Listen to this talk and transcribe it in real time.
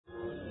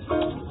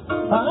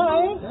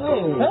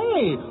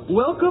Hey,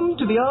 welcome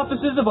to the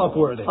offices of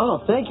Upworthy.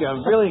 Oh, thank you.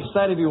 I'm really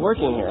excited to be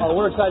working here. Oh,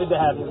 we're excited to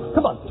have you.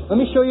 Come on, let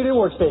me show you your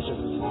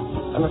workstation.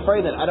 I'm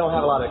afraid that I don't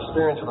have a lot of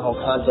experience with the whole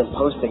content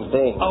posting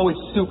thing. Oh,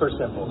 it's super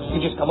simple. You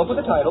just come up with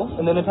a title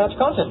and then attach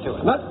content to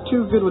it. I'm not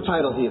too good with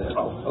titles either.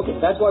 Oh, okay.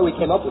 That's why we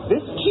came up with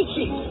this cheat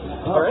sheet.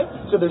 All right?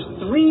 So there's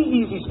 3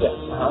 easy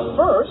steps.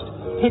 First,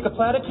 pick a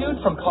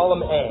platitude from column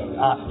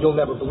A. You'll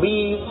never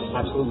believe,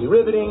 absolutely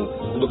riveting,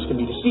 looks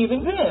can be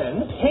deceiving.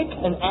 Then, pick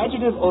an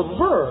adjective or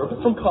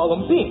verb from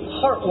column B.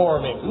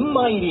 Heartwarming,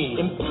 mighty,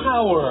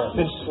 empower.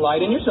 Then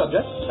slide in your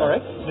subject, all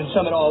right? Then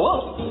sum it all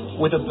up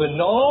with a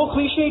banal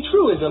cliche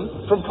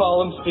truism from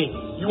column C.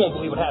 You won't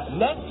believe what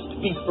happened next.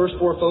 These first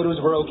 4 photos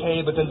were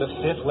okay, but then the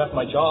 5th left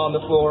my jaw on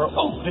the floor.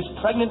 Oh, this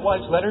pregnant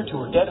wife's letter to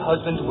her dead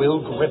husband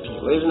will grip you.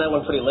 Well, isn't that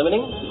one pretty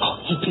limiting?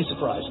 Oh, you'd be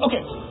surprised.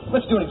 Okay,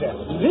 let's do an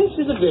example. This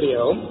is a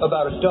video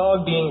about a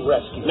dog being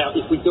rescued. Now,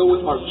 if we go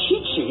with our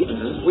cheat sheet,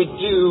 we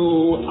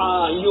do,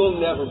 you'll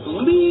never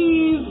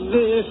believe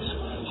this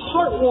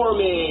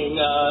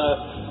heartwarming,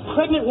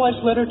 pregnant wife's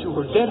letter to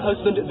her dead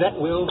husband that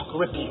will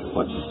grip you.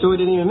 What? Stewie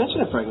didn't even mention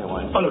a pregnant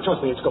wife. Oh, no,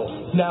 trust me, it's gold.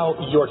 Now,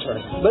 your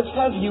turn. Let's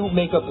have you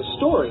make up a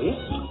story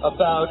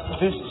about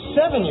this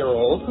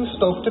 7-year-old who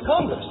spoke to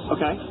Congress.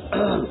 Okay.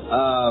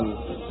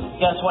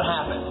 Guess what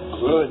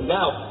happened? Good.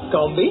 Now,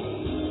 column B.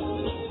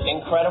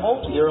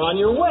 Incredible. You're on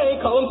your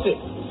way. Column C.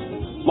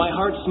 My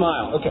heart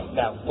smiled. Okay,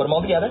 now, put them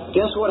all together.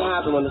 Guess what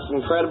happened when this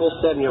incredible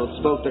 7-year-old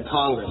spoke to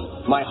Congress?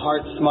 My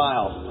heart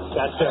smiled.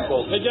 That's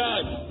simple. Hey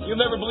guys,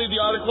 you'll never believe the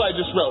article I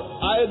just wrote.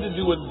 I had to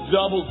do a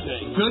double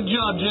take. Good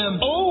job,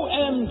 Jim.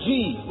 OMG!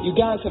 You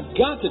guys have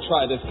got to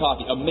try this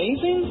coffee.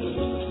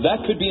 Amazing? That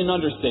could be an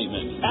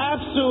understatement.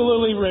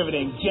 Absolutely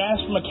riveting.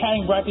 Jazz from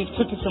accounting brought these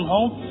cookies from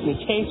home, and the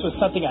taste was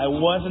something I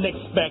wasn't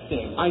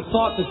expecting. I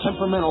thought the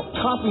temperamental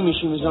copy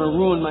machine was going to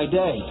ruin my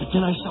day, but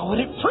then I saw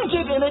what it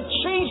printed, and it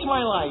changed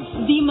my life.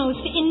 The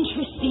most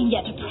interesting,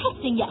 yet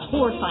depressing, yet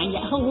horrifying,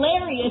 yet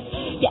hilarious,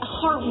 yet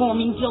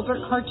heartwarming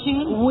Dilbert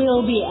cartoon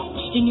will be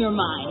etched in your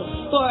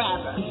mind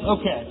forever.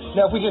 Okay,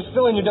 now if we just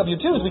fill in your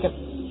W-2s, we can...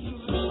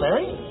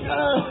 Larry?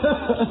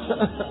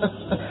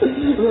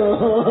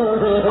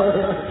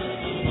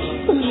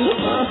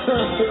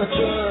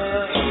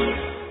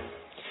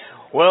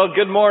 Well,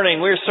 good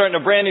morning. We're starting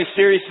a brand new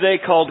series today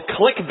called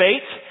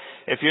Clickbait.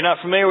 If you're not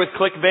familiar with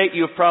clickbait,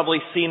 you've probably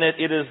seen it.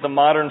 It is the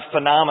modern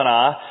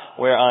phenomena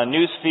where on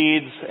news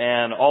feeds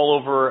and all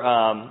over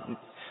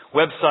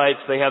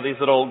websites, they have these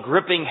little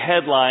gripping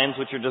headlines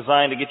which are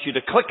designed to get you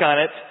to click on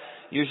it,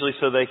 usually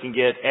so they can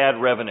get ad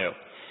revenue.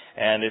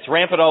 And it's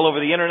rampant all over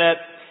the internet,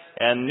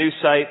 and news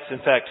sites, in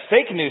fact,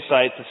 fake news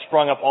sites have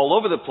sprung up all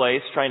over the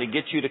place trying to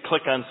get you to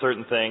click on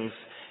certain things,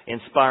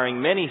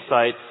 inspiring many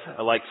sites,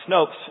 like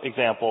Snopes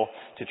example,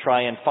 to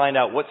try and find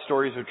out what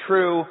stories are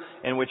true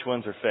and which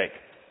ones are fake.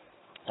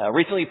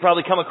 Recently, you've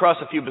probably come across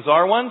a few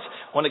bizarre ones.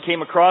 One that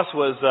came across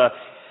was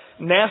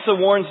NASA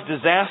warns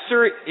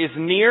disaster is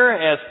near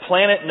as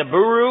planet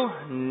Nibiru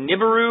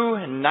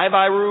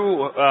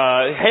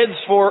heads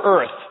for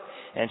Earth.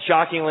 And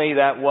shockingly,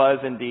 that was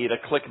indeed a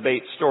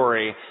clickbait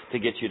story to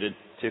get you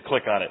to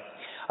click on it.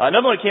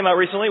 Another one that came out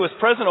recently was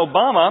President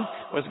Obama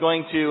was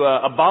going to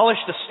abolish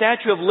the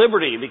Statue of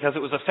Liberty because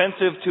it was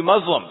offensive to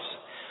Muslims.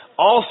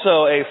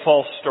 Also a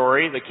false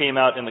story that came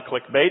out in the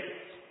clickbait.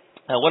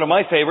 One of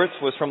my favorites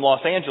was from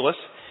Los Angeles.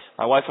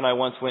 My wife and I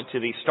once went to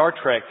the Star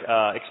Trek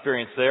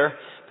experience there.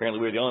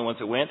 Apparently we were the only ones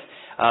that went.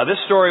 This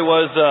story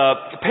was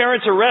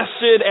parents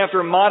arrested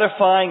after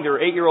modifying their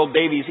 8-year-old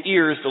baby's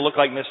ears to look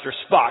like Mr.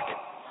 Spock.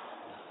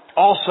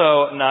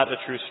 Also not a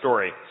true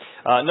story.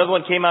 Another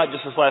one came out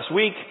just this last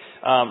week.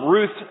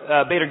 Ruth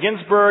Bader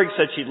Ginsburg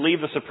said she'd leave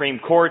the Supreme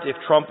Court if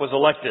Trump was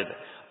elected.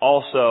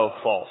 Also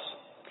false.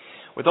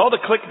 With all the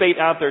clickbait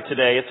out there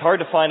today, it's hard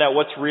to find out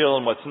what's real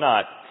and what's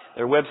not.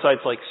 There are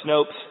websites like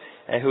Snopes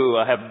who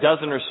have a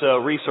dozen or so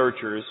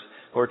researchers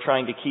who are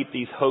trying to keep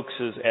these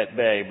hoaxes at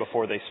bay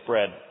before they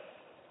spread.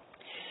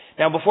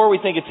 Now, before we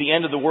think it's the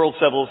end of the world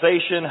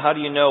civilization, how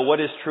do you know what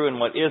is true and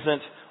what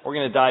isn't? We're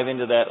going to dive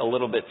into that a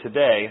little bit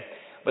today.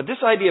 But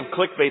this idea of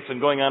clickbait's been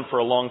going on for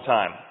a long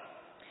time.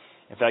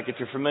 In fact, if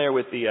you're familiar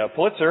with the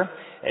Pulitzer,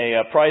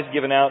 a prize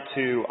given out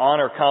to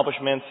honor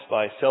accomplishments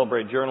by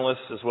celebrated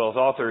journalists as well as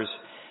authors,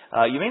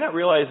 you may not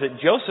realize that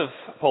Joseph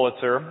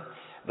Pulitzer,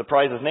 the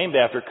prize is named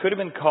after, could have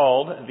been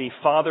called the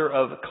father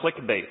of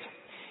clickbait.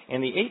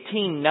 In the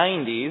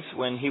 1890s,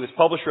 when he was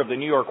publisher of the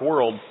New York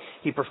World,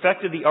 he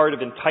perfected the art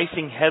of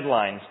enticing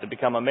headlines to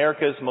become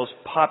America's most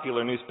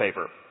popular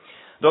newspaper.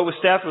 Though it was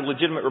staffed with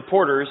legitimate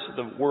reporters,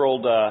 the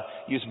World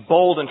used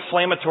bold,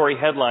 inflammatory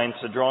headlines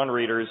to draw on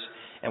readers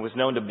and was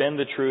known to bend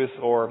the truth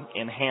or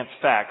enhance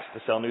facts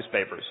to sell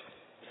newspapers.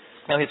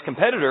 Now, his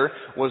competitor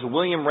was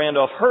William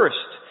Randolph Hearst.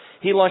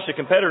 He launched a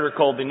competitor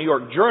called the New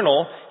York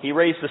Journal. He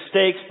raised the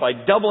stakes by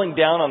doubling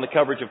down on the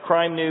coverage of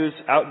crime news,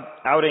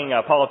 outing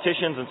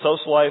politicians and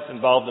social life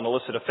involved in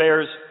illicit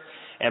affairs,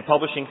 and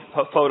publishing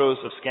photos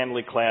of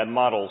scantily clad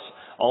models,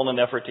 all in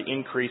an effort to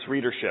increase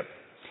readership.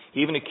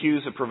 He even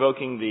accused of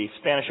provoking the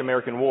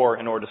Spanish-American War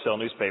in order to sell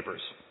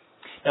newspapers.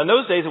 Now, in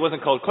those days, it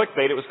wasn't called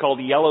clickbait. It was called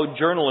yellow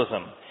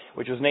journalism,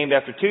 which was named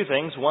after two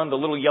things. One, the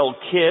little yellow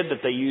kid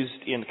that they used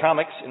in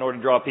comics in order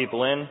to draw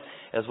people in,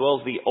 as well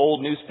as the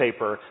old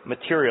newspaper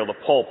material, the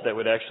pulp that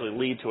would actually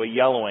lead to a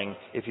yellowing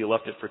if you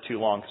left it for too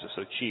long because it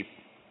was so cheap.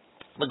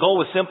 The goal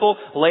was simple: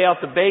 lay out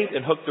the bait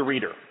and hook the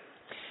reader.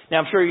 Now,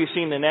 I'm sure you've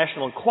seen the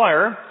National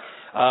Enquirer,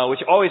 which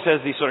always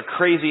has these sort of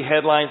crazy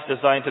headlines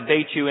designed to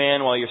bait you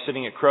in while you're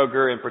sitting at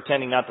Kroger and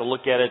pretending not to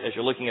look at it as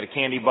you're looking at a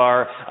candy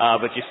bar,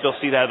 but you still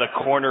see that at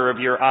the corner of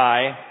your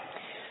eye.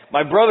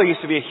 My brother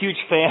used to be a huge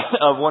fan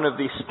of one of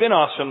the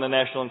spin-offs from the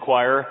National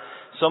Enquirer,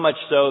 so much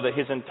so that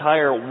his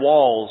entire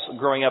walls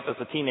growing up as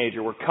a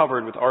teenager were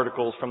covered with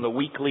articles from the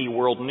Weekly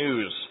World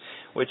News,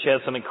 which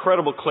has some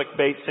incredible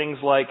clickbait, things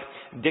like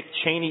Dick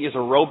Cheney is a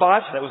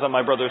robot. That was on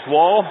my brother's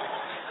wall.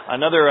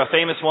 Another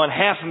famous one,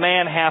 half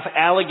man, half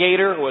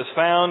alligator, was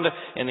found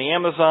in the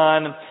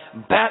Amazon.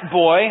 Bat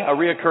Boy, a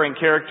reoccurring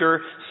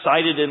character,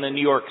 sighted in the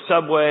New York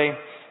subway.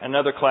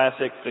 Another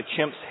classic, the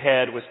chimp's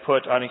head was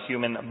put on a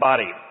human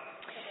body.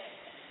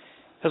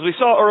 As we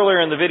saw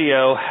earlier in the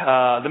video,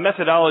 the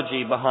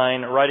methodology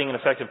behind writing an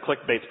effective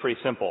clickbait is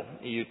pretty simple.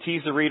 You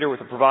tease the reader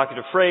with a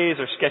provocative phrase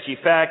or sketchy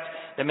fact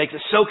that makes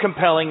it so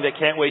compelling they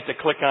can't wait to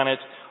click on it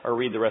or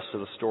read the rest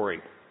of the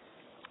story.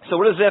 So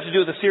what does it have to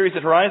do with the series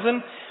at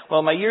Horizon? Well,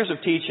 in my years of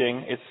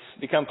teaching, it's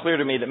become clear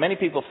to me that many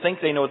people think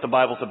they know what the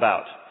Bible's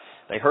about.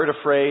 They heard a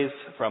phrase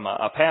from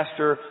a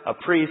pastor, a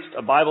priest,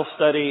 a Bible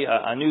study,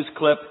 a news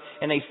clip,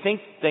 and they think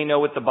they know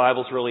what the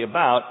Bible's really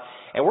about.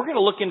 And we're going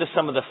to look into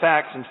some of the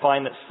facts and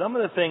find that some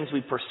of the things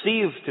we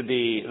perceive to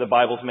be the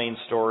Bible's main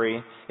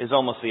story is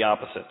almost the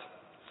opposite.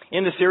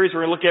 In the series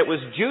we're going to look at,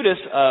 was Judas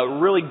a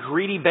really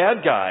greedy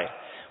bad guy?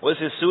 Was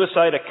his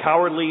suicide a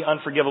cowardly,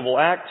 unforgivable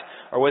act?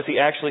 Or was he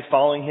actually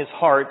following his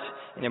heart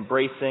and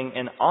embracing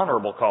an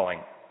honorable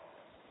calling?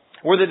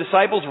 Were the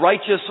disciples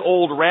righteous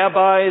old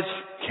rabbis,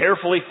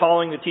 carefully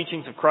following the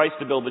teachings of Christ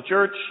to build the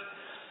church?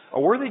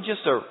 Or were they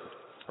just a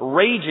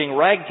raging,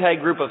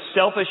 ragtag group of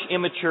selfish,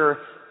 immature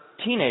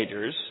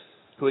teenagers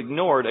who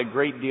ignored a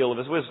great deal of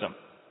his wisdom?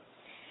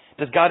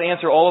 Does God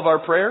answer all of our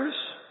prayers?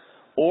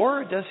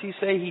 Or does he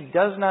say he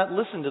does not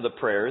listen to the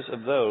prayers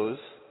of those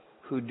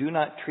who do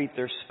not treat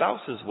their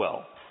spouses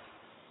well?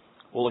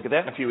 We'll look at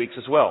that in a few weeks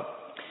as well.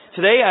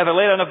 Today, I have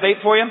laid out enough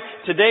bait for you.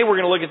 Today, we're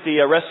going to look at the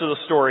rest of the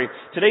story.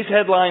 Today's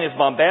headline is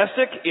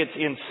bombastic, it's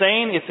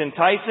insane, it's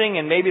enticing,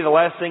 and maybe the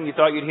last thing you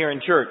thought you'd hear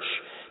in church.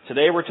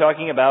 Today, we're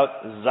talking about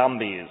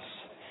zombies.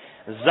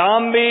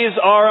 Zombies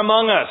are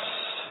among us.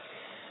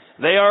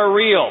 They are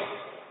real,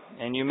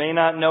 and you may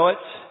not know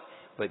it,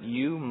 but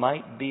you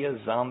might be a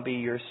zombie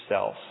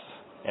yourself,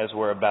 as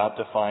we're about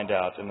to find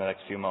out in the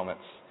next few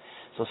moments.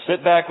 So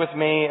sit back with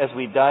me as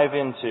we dive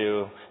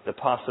into the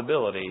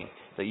possibility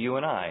that you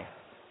and I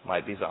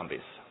might be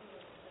zombies.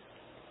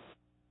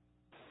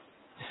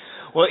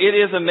 Well, it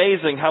is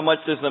amazing how much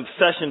there's an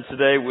obsession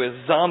today with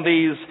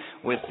zombies,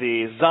 with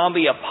the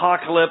zombie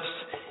apocalypse,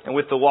 and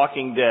with the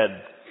Walking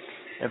Dead.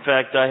 In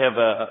fact, I have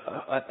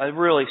a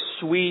really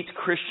sweet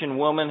Christian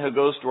woman who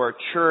goes to our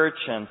church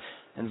and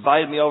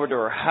invited me over to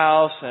her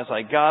house. And as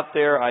I got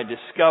there, I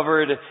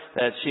discovered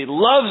that she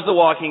loves The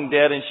Walking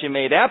Dead, and she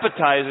made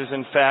appetizers,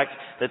 in fact,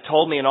 that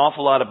told me an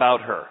awful lot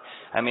about her.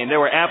 I mean, there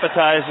were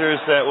appetizers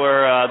that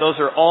were, those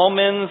are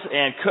almonds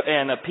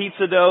and a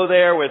pizza dough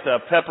there with a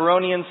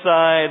pepperoni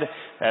inside.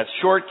 That's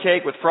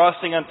shortcake with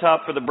frosting on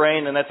top for the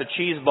brain, and that's a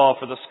cheese ball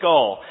for the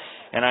skull.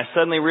 And I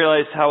suddenly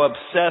realized how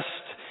obsessed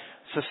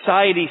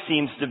society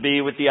seems to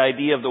be with the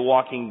idea of The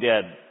Walking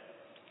Dead.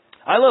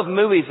 I love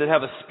movies that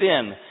have a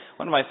spin.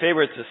 One of my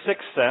favorites is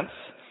Sixth Sense.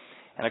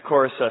 And of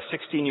course, a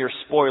 16-year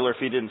spoiler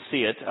if you didn't see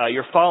it.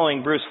 You're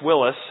following Bruce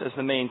Willis as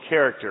the main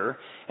character.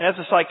 And as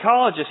a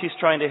psychologist, he's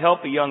trying to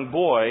help a young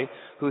boy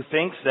who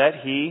thinks that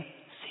he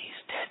sees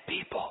dead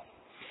people.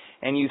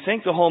 And you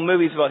think the whole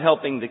movie's about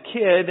helping the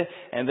kid,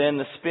 and then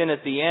the spin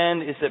at the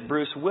end is that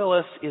Bruce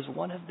Willis is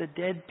one of the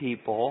dead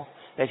people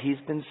that he's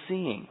been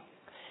seeing.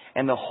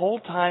 And the whole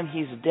time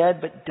he's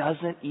dead but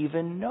doesn't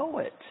even know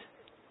it.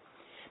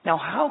 Now,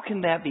 how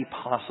can that be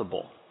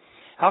possible?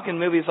 How can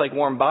movies like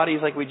Warm Bodies,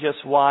 like we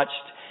just watched,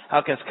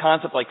 how can this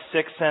concept like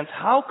Sixth Sense,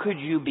 how could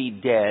you be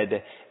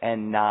dead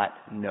and not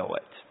know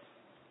it?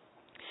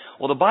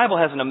 Well, the Bible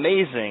has an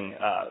amazing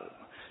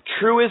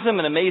truism,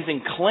 an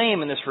amazing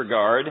claim in this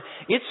regard.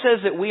 It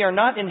says that we are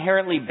not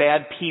inherently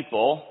bad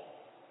people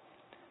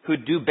who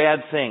do bad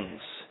things.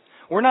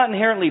 We're not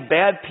inherently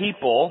bad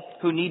people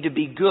who need to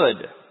be good.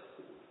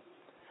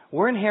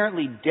 We're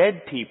inherently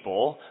dead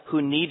people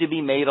who need to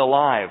be made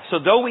alive. So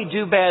though we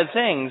do bad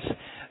things,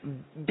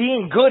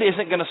 being good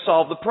isn't going to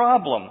solve the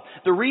problem.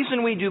 The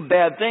reason we do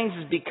bad things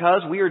is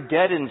because we are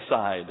dead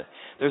inside.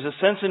 There's a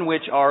sense in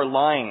which our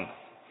lying,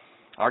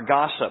 our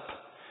gossip,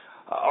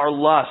 our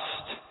lust,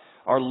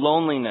 our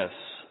loneliness,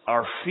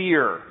 our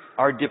fear,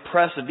 our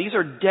depression, these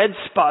are dead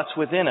spots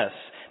within us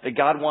that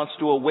God wants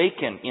to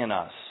awaken in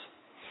us.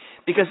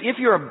 Because if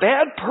you're a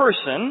bad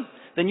person,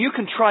 then you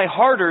can try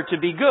harder to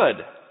be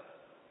good.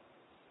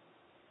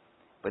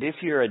 But if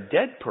you're a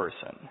dead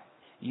person,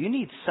 you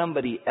need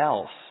somebody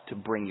else to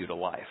bring you to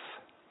life.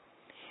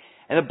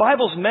 And the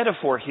Bible's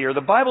metaphor here,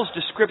 the Bible's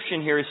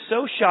description here is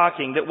so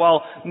shocking that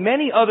while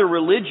many other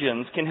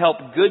religions can help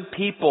good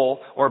people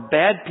or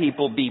bad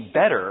people be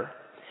better,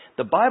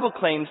 the Bible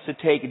claims to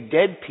take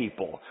dead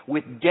people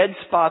with dead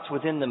spots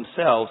within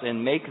themselves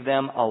and make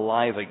them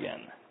alive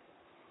again.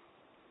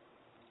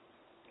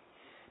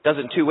 It does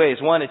it in two ways.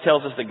 One, it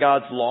tells us that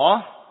God's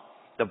law,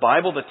 the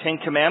Bible, the Ten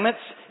Commandments,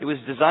 it was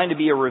designed to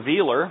be a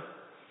revealer,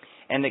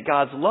 and that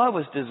God's love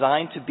was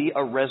designed to be a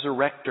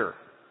resurrector.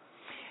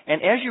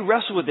 And as you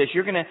wrestle with this,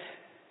 you're going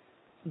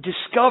to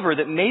discover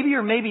that maybe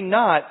or maybe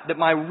not, that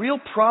my real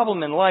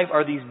problem in life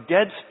are these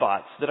dead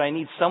spots that I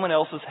need someone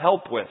else's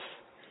help with.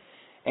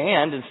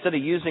 And instead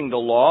of using the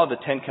law, the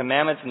Ten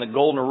Commandments, and the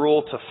Golden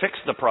Rule to fix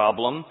the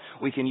problem,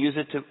 we can use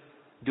it to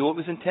do what it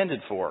was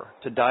intended for,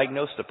 to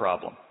diagnose the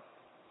problem.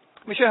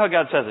 Let me show you how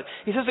God says it.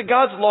 He says that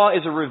God's law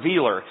is a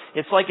revealer.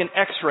 It's like an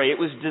X-ray. It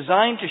was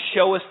designed to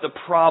show us the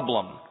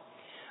problem.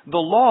 The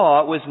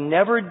law was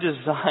never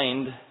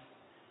designed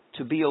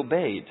to be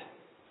obeyed.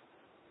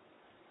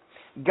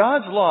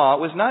 God's law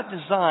was not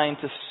designed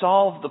to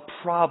solve the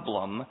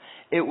problem.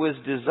 It was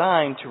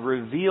designed to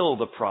reveal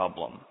the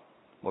problem.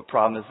 What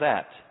problem is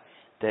that?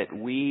 That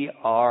we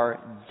are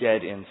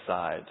dead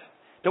inside.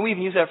 Don't we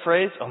even use that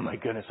phrase? Oh my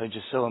goodness, I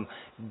just saw him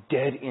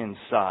dead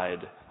inside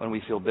when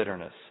we feel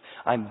bitterness.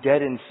 I'm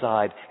dead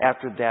inside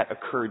after that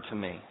occurred to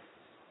me.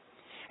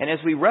 And as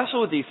we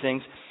wrestle with these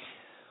things,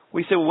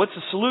 we say, well, what's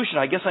the solution?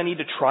 I guess I need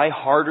to try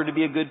harder to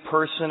be a good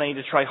person. I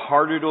need to try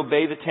harder to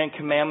obey the Ten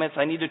Commandments.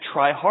 I need to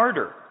try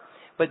harder.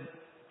 But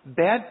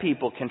bad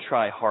people can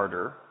try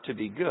harder to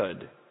be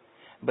good.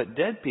 But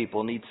dead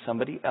people need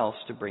somebody else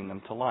to bring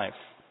them to life.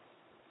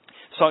 I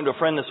was talking to a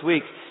friend this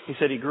week. He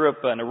said he grew up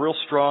in a real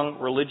strong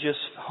religious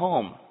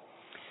home.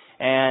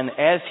 And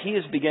as he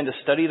has begun to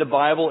study the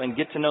Bible and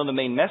get to know the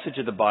main message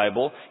of the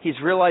Bible, he's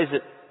realized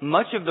that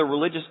much of the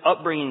religious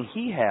upbringing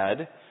he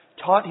had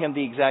taught him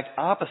the exact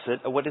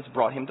opposite of what has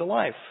brought him to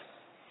life.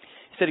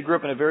 He said he grew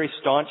up in a very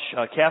staunch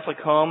Catholic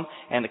home,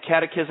 and the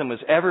catechism was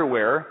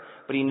everywhere,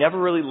 but he never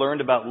really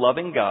learned about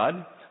loving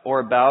God or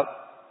about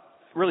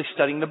really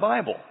studying the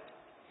Bible.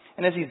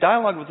 And as he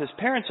dialogued with his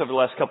parents over the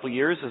last couple of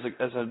years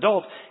as an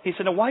adult, he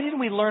said, now, why didn't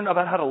we learn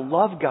about how to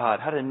love God,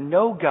 how to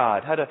know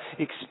God, how to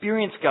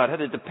experience God, how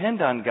to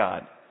depend on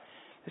God?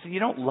 He said, you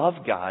don't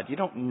love God, you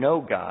don't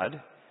know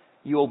God.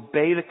 You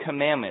obey the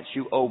commandments.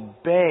 You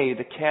obey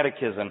the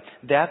catechism.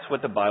 That's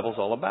what the Bible's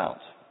all about.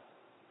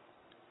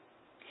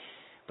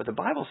 But the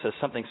Bible says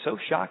something so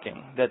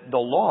shocking that the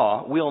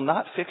law will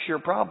not fix your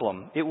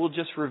problem. It will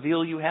just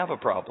reveal you have a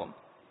problem.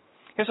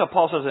 Here's how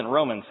Paul says it in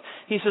Romans.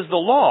 He says the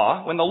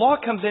law, when the law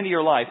comes into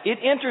your life, it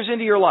enters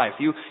into your life.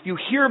 You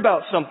hear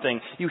about something.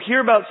 You hear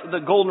about the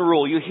golden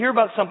rule. You hear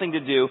about something to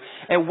do.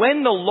 And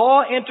when the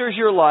law enters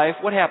your life,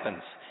 what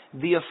happens?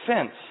 The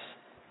offense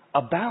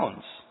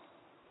abounds.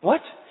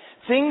 What?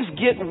 Things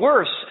get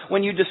worse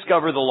when you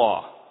discover the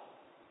law.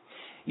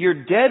 Your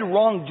dead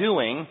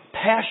wrongdoing,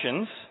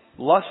 passions,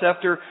 lust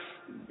after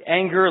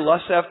anger,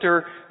 lust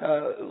after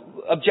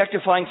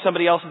objectifying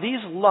somebody else,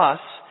 these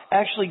lusts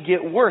actually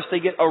get worse.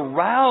 They get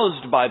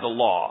aroused by the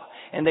law,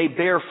 and they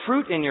bear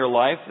fruit in your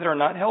life that are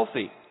not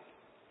healthy.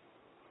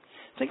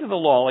 Think of the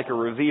law like a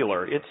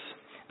revealer. It's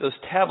those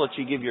tablets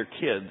you give your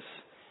kids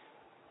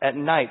at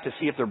night to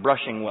see if they're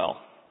brushing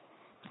well.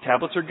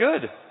 Tablets are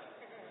good.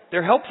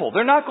 They're helpful.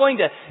 They're not going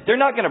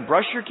to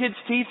brush your kid's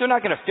teeth. They're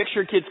not going to fix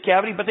your kid's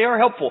cavity, but they are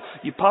helpful.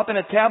 You pop in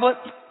a tablet,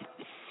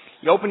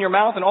 you open your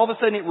mouth, and all of a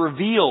sudden it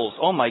reveals,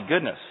 oh my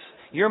goodness,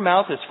 your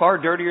mouth is far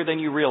dirtier than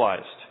you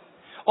realized.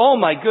 Oh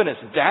my goodness,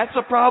 that's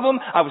a problem?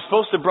 I was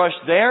supposed to brush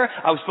there.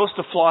 I was supposed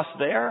to floss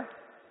there.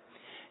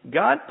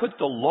 God put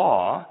the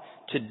law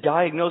to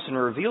diagnose and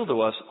reveal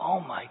to us, oh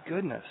my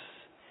goodness,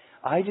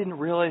 I didn't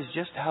realize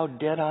just how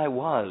dead I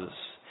was.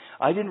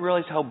 I didn't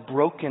realize how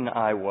broken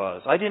I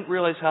was. I didn't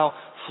realize how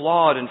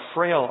flawed and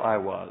frail I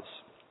was.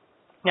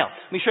 Now,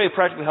 let me show you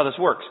practically how this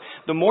works.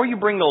 The more you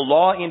bring the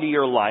law into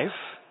your life,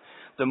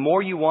 the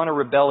more you want to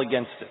rebel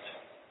against it.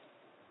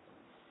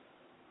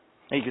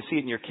 Now, you can see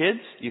it in your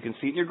kids, you can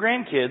see it in your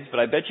grandkids, but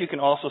I bet you can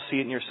also see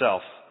it in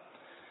yourself.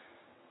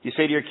 You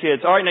say to your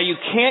kids, all right, now you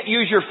can't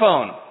use your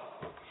phone.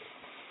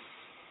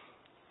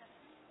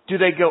 Do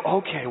they go,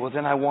 okay, well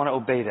then I want to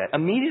obey that?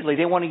 Immediately,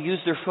 they want to use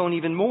their phone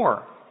even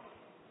more.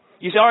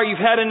 You say, all right, you've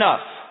had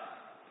enough.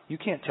 You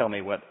can't tell me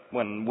when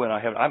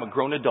I have. I'm a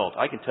grown adult.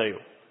 I can tell you.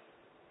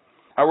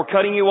 All right, we're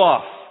cutting you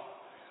off.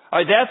 All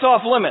right, that's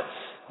off limits.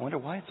 I wonder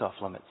why it's off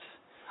limits.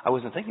 I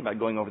wasn't thinking about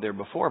going over there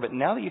before, but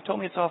now that you've told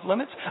me it's off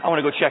limits, I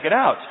want to go check it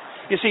out.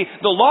 You see,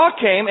 the law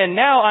came, and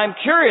now I'm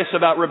curious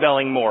about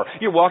rebelling more.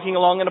 You're walking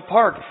along in a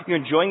park.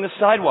 You're enjoying the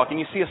sidewalk, and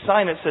you see a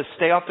sign that says,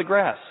 stay off the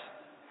grass.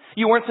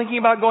 You weren't thinking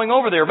about going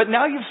over there, but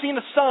now you've seen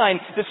a sign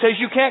that says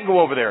you can't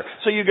go over there.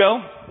 So you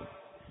go.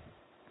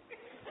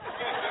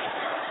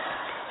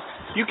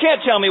 You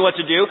can't tell me what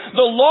to do.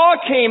 The law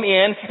came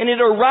in and it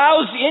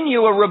aroused in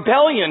you a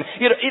rebellion.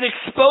 It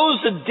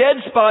exposed a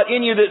dead spot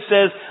in you that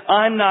says,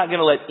 I'm not going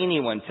to let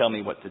anyone tell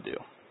me what to do.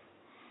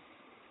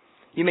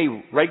 You may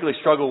regularly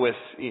struggle with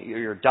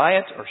your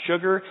diet or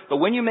sugar, but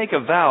when you make a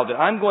vow that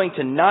I'm going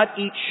to not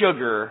eat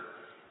sugar,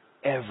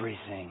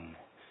 everything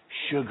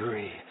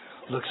sugary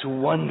looks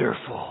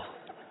wonderful.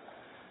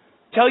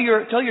 Tell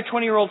your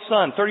 20-year-old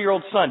son,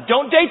 30-year-old son,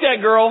 don't date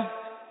that girl.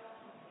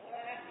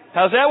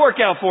 How's that work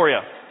out for you?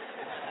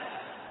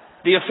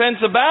 The offense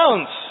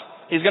abounds.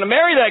 He's going to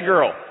marry that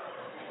girl.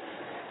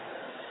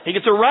 He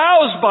gets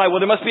aroused by, well,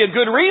 there must be a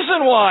good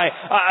reason why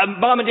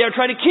Mom and Dad are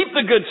trying to keep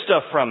the good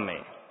stuff from me.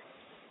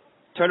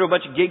 Turn to a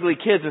bunch of giggly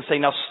kids and say,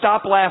 now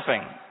stop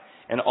laughing.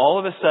 And all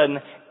of a sudden,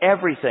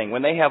 everything,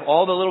 when they have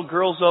all the little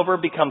girls over,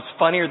 becomes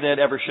funnier than it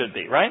ever should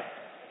be, right?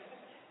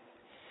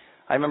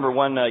 I remember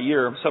one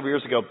year, several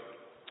years ago,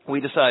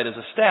 we decided as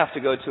a staff to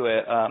go to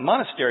a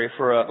monastery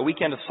for a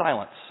weekend of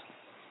silence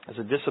as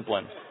a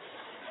discipline.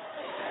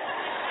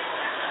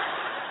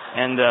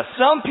 And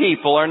some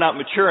people are not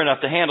mature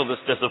enough to handle this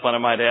discipline, I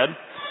might add.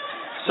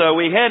 So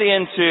we head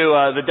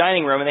into the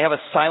dining room, and they have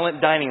a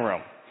silent dining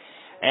room.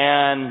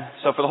 And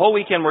so for the whole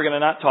weekend, we're going to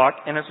not talk.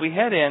 And as we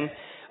head in,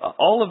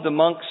 all of the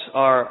monks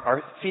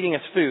are feeding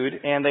us food,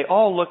 and they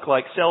all look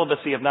like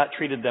celibacy have not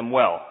treated them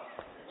well.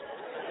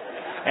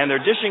 And they're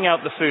dishing out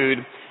the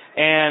food,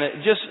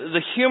 and just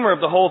the humor of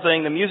the whole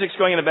thing, the music's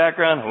going in the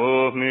background.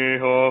 Hold me,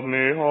 hold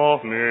me,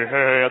 hold me,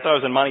 hey. I thought I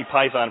was in Monty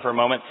Python for a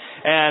moment.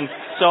 And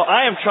so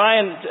I am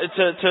trying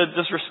to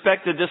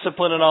disrespect the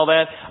discipline and all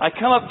that. I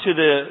come up to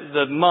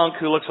the monk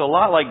who looks a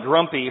lot like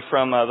Grumpy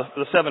from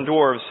the Seven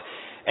Dwarves,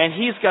 and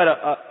he's got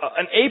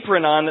an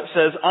apron on that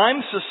says,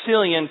 I'm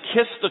Sicilian,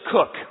 kiss the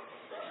cook.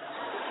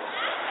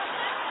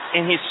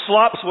 And he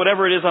slops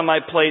whatever it is on my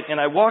plate,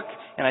 and I walk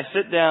and I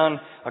sit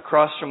down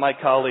across from my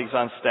colleagues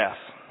on staff.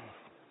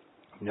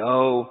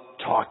 No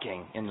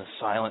talking in the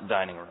silent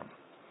dining room.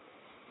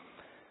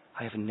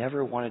 I have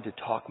never wanted to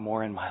talk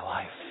more in my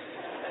life.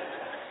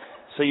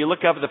 So you look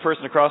up at the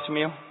person across from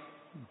you.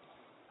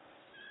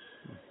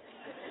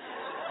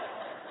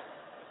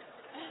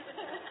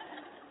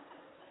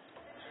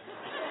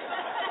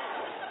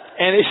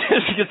 And it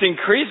just gets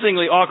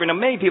increasingly awkward. Now,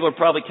 many people are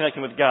probably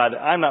connecting with God.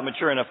 I'm not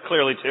mature enough,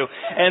 clearly, to.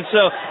 And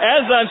so,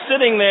 as I'm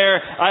sitting there,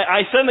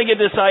 I suddenly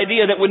get this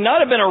idea that would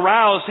not have been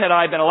aroused had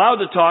I been allowed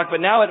to talk,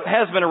 but now it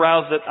has been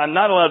aroused that I'm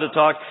not allowed to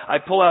talk.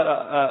 I pull out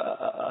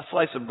a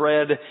slice of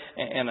bread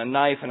and a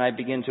knife, and I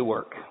begin to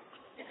work.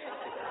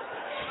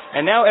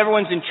 And now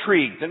everyone's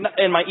intrigued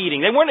in my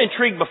eating. They weren't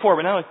intrigued before,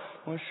 but now,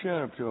 well,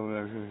 shut up, Joe.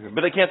 But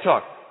they can't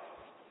talk.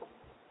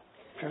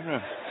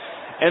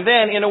 And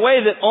then, in a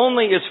way that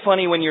only is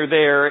funny when you're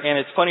there, and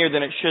it's funnier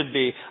than it should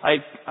be,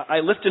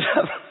 I lifted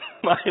up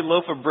my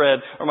loaf of bread,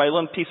 or my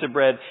little piece of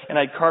bread, and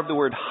I carved the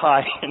word "hi"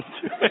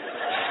 into it.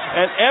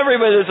 And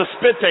everybody, there's a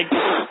spit take.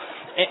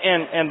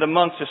 And the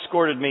monks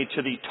escorted me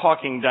to the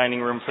talking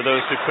dining room for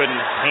those who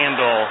couldn't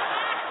handle.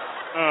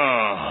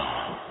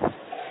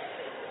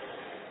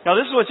 Now,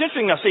 this is what's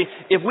interesting. Now, see,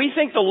 if we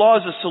think the law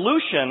is a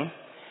solution,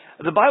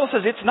 the Bible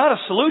says it's not a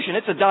solution,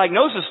 it's a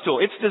diagnosis tool.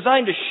 It's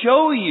designed to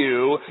show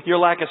you your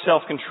lack of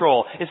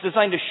self-control. It's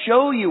designed to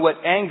show you what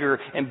anger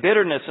and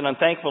bitterness and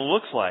unthankfulness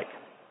looks like.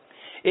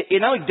 It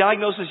not only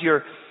diagnoses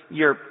your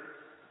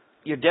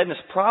deadness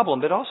problem,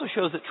 but it also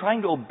shows that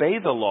trying to obey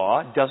the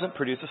law doesn't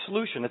produce a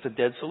solution. It's a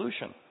dead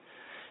solution.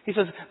 He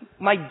says,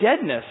 my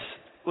deadness,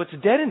 what's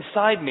dead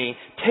inside me,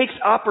 takes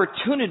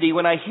opportunity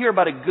when I hear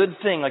about a good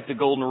thing like the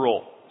Golden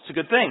Rule. It's a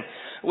good thing.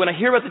 When I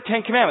hear about the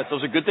Ten Commandments,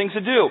 those are good things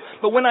to do.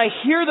 But when I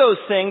hear those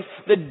things,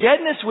 the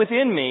deadness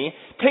within me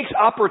takes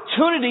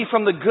opportunity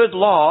from the good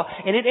law,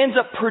 and it ends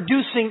up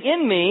producing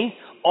in me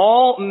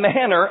all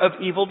manner of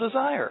evil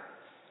desire.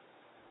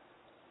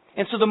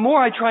 And so the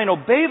more I try and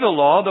obey the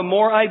law, the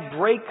more I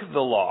break the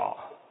law.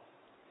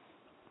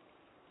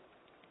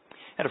 I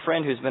had a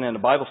friend who's been in a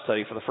Bible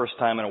study for the first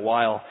time in a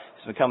while.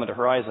 He's been coming to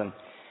Horizon.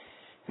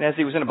 And as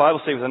he was in a Bible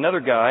study with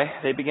another guy,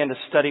 they began to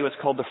study what's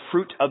called the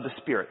fruit of the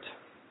Spirit.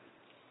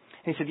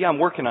 And he said, yeah, I'm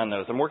working on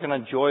those. I'm working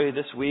on joy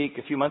this week.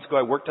 A few months ago,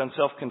 I worked on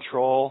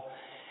self-control.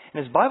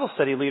 And his Bible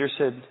study leader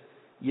said,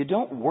 you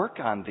don't work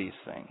on these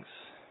things.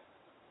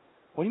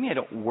 What do you mean I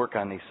don't work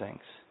on these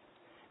things?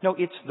 No,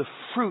 it's the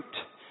fruit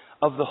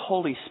of the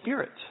Holy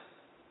Spirit.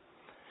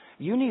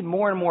 You need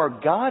more and more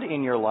God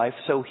in your life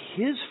so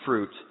His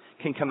fruit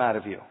can come out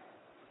of you.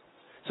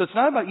 So it's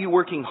not about you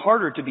working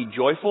harder to be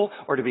joyful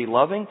or to be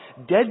loving.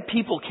 Dead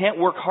people can't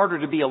work harder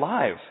to be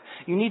alive.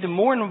 You need to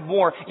more and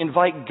more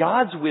invite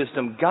God's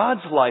wisdom,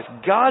 God's life,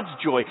 God's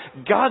joy,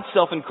 God's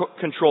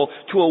self-control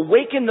to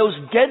awaken those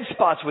dead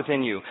spots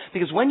within you.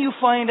 Because when you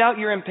find out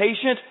you're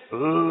impatient,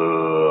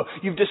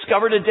 you've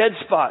discovered a dead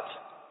spot.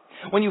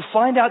 When you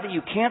find out that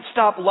you can't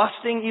stop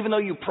lusting, even though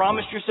you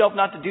promised yourself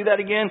not to do that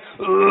again,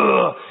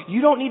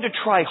 you don't need to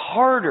try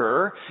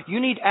harder. You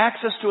need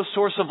access to a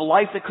source of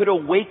life that could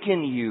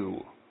awaken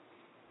you.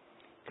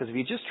 Because if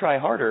you just try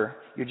harder,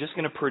 you're just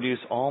going to produce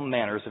all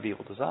manners of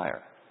evil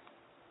desire.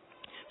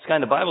 This guy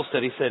in the Bible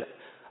study said,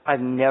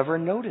 I've never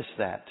noticed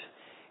that.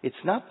 It's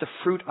not the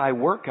fruit I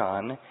work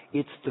on,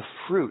 it's the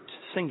fruit,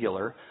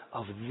 singular,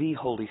 of the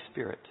Holy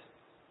Spirit.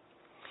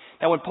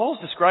 Now, when Paul's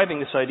describing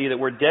this idea that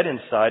we're dead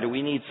inside and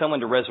we need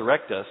someone to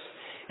resurrect us,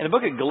 In the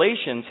book of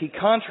Galatians, he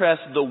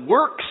contrasts the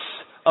works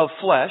of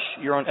flesh,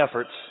 your own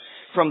efforts,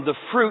 from the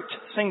fruit,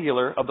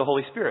 singular, of the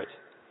Holy Spirit.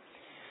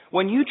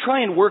 When you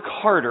try and work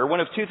harder, one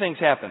of two things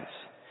happens.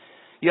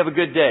 You have a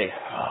good day.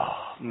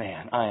 Oh,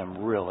 man, I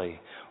am really,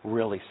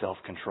 really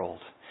self-controlled.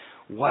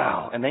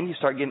 Wow. And then you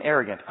start getting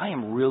arrogant. I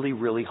am really,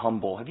 really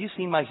humble. Have you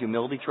seen my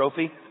humility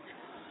trophy?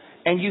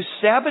 And you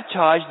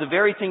sabotage the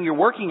very thing you're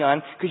working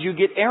on because you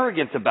get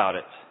arrogant about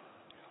it.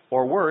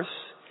 Or worse,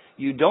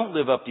 you don't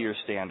live up to your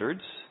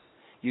standards.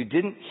 You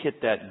didn't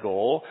hit that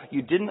goal.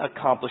 You didn't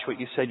accomplish what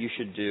you said you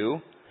should do.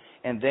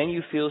 And then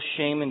you feel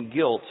shame and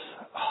guilt.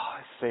 Oh,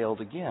 I failed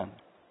again.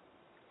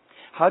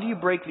 How do you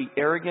break the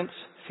arrogance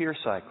fear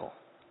cycle?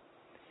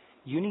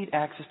 You need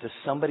access to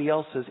somebody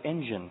else's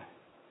engine.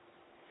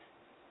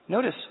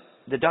 Notice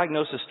the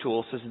diagnosis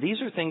tool says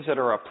these are things that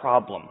are a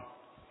problem.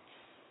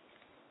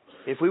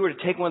 If we were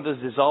to take one of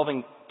those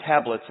dissolving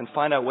tablets and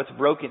find out what's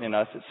broken in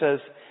us, it says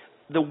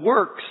the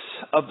works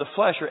of the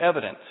flesh are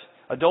evident.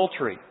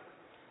 Adultery,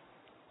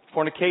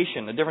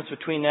 fornication. The difference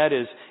between that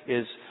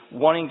is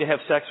wanting to have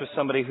sex with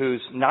somebody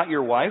who's not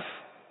your wife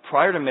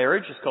prior to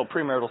marriage. It's called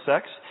premarital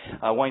sex.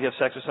 Wanting to have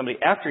sex with somebody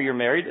after you're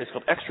married. It's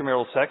called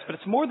extramarital sex. But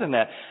it's more than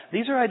that.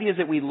 These are ideas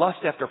that we lust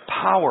after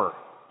power.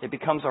 It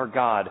becomes our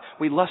God.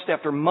 We lust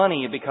after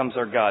money. It becomes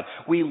our God.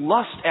 We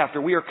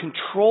are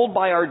controlled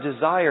by our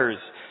desires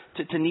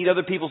to need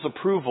other people's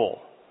approval.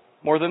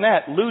 More than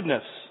that,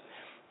 lewdness.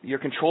 You're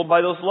controlled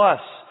by those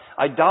lusts.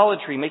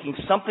 Idolatry, making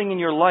something in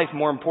your life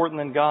more important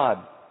than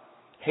God.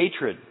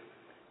 Hatred,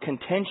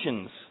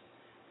 contentions,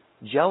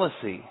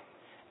 jealousy,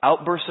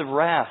 outbursts of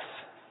wrath,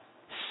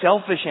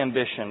 selfish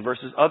ambition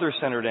versus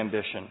other-centered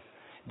ambition,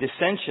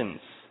 dissensions,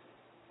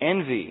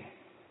 envy,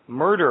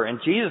 murder. And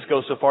Jesus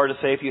goes so far to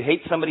say if you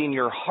hate somebody in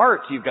your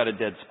heart, you've got a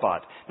dead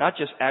spot, not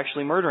just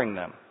actually murdering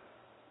them.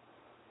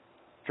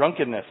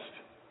 Drunkenness,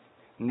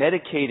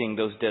 medicating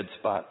those dead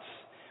spots,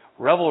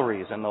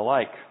 revelries and the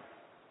like.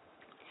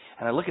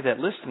 And I look at that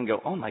list and go,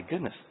 oh my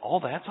goodness, all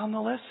that's on the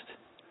list?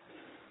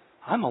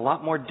 I'm a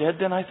lot more dead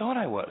than I thought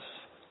I was.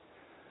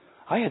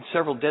 I had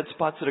several dead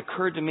spots that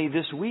occurred to me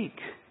this week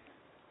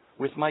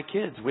with my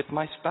kids, with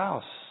my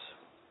spouse,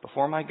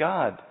 before my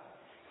God.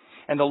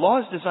 And the law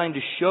is designed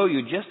to show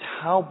you just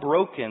how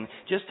broken,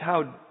 just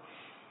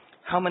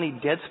how many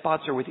dead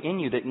spots are within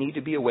you that need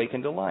to be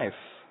awakened to life.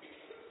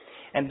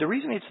 And the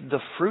reason it's the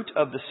fruit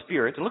of the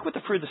Spirit, and look what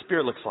the fruit of the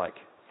Spirit looks like.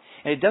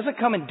 And it doesn't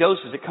come in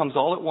doses, it comes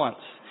all at once.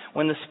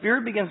 When the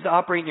Spirit begins to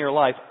operate in your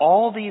life,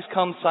 all these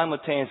come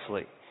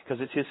simultaneously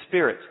because it's His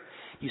Spirit.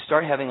 You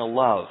start having a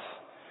love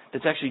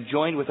that's actually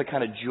joined with a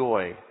kind of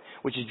joy,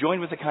 which is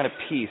joined with a kind of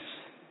peace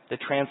that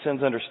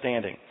transcends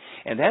understanding.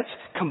 And that's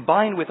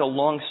combined with a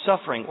long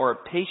suffering or a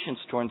patience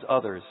towards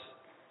others.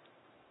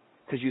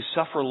 Because you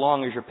suffer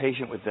long as you're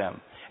patient with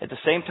them. At the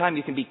same time,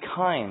 you can be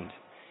kind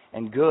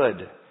and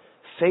good,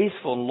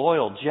 faithful and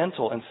loyal,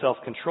 gentle and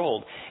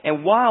self-controlled.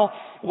 And while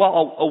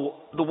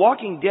the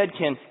Walking Dead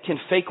can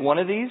fake one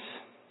of these,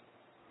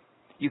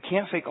 you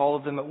can't fake all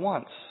of them at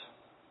once.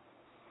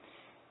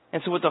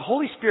 And so what the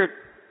Holy Spirit,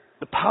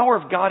 the power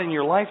of God in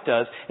your life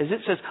does, is it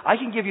says, I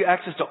can give you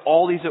access to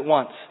all these at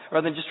once,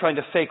 rather than just trying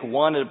to fake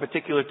one at a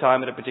particular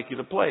time at a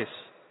particular place.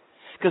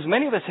 Because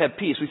many of us have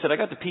peace. We said, I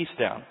got the peace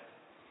down.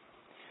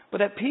 But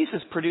that peace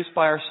is produced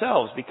by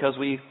ourselves because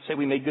we say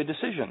we made good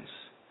decisions.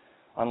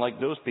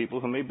 Unlike those people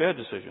who made bad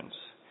decisions.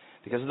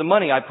 Because of the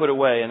money I put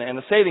away and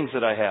the savings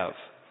that I have.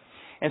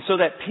 And so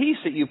that peace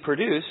that you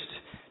produced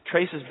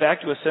traces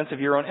back to a sense of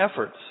your own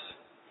efforts.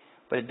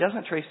 But it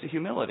doesn't trace to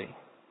humility.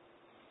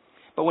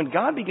 But when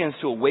God begins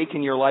to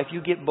awaken your life,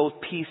 you get both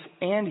peace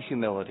and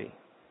humility.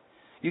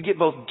 You get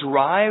both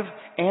drive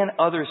and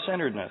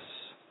other-centeredness.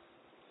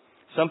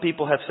 Some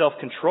people have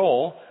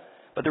self-control,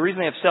 but the reason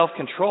they have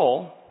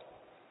self-control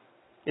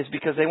is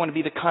because they want to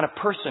be the kind of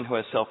person who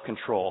has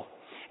self-control.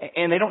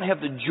 And they don't have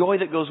the joy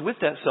that goes with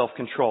that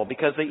self-control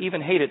because they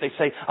even hate it. They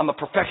say, I'm a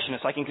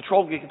perfectionist. I can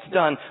control what gets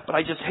done, but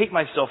I just hate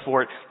myself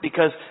for it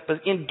because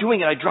in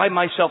doing it, I drive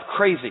myself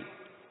crazy.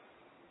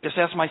 Just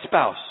ask my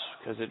spouse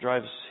because it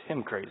drives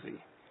him crazy.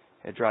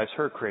 It drives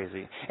her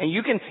crazy. And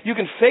you can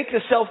fake the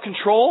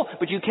self-control,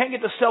 but you can't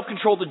get the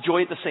self-control, the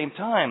joy at the same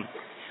time.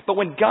 But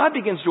when God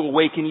begins to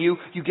awaken you,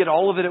 you get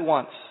all of it at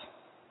once.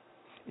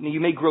 And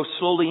you may grow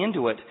slowly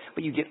into it,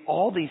 but you get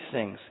all these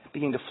things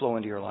beginning to flow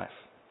into your life.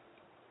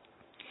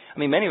 I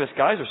mean, many of us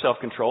guys are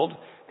self-controlled.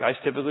 Guys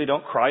typically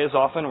don't cry as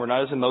often. We're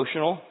not as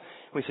emotional.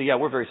 We say, yeah,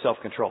 we're very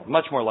self-controlled.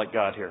 Much more like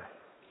God here.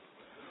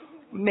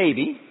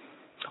 Maybe.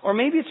 Or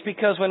maybe it's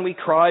because when we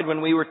cried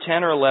when we were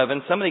 10 or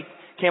 11, somebody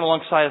came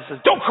alongside us and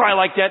says, don't cry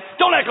like that.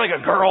 Don't act like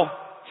a girl.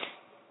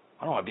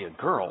 I don't want to be a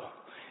girl.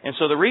 And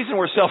so the reason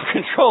we're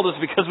self-controlled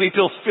is because we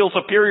feel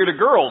superior to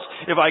girls.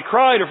 If I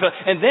cried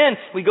and then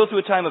we go through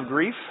a time of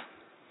grief.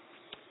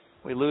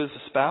 We lose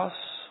a spouse.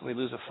 We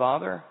lose a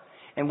father.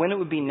 And when it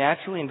would be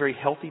naturally and very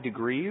healthy to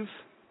grieve,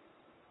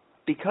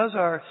 because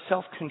our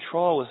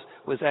self-control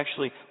was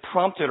actually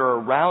prompted or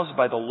aroused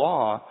by the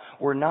law,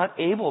 we're not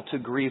able to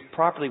grieve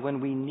properly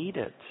when we need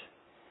it.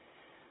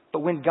 But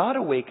when God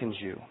awakens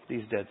you,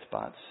 these dead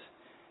spots,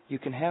 You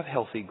can have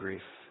healthy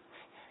grief.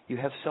 You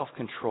have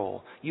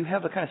self-control. You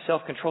have the kind of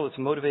self-control that's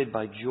motivated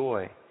by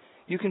joy.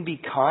 You can be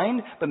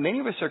kind, but many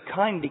of us are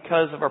kind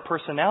because of our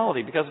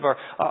personality, because of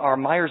our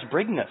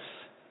Myers-Briggness.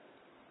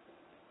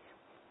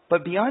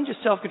 But beyond just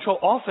self-control,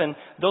 often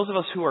those of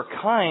us who are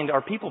kind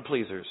are people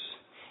pleasers.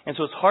 And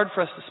so it's hard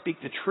for us to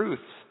speak the truth.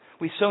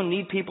 We so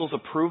need people's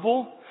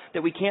approval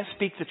that we can't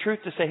speak the truth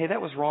to say, hey,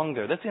 that was wrong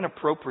there. That's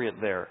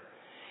inappropriate there.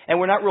 And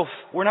we're not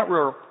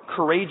real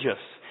courageous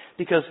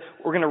because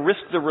we're going to risk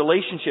the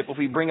relationship if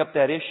we bring up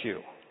that issue.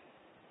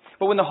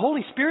 But when the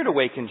Holy Spirit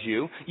awakens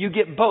you, you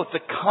get both the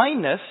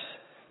kindness,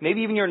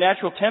 maybe even your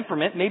natural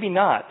temperament, maybe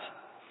not.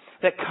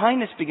 That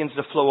kindness begins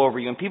to flow over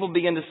you, and people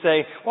begin to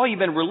say, well, you've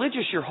been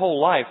religious your whole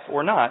life,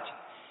 or not.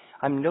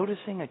 I'm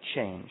noticing a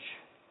change.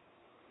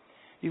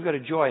 You've got a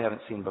joy I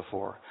haven't seen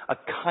before, a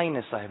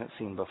kindness I haven't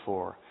seen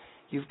before.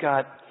 You've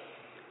got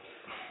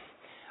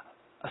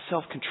a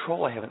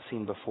self-control I haven't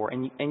seen before,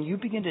 and you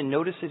begin to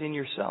notice it in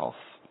yourself.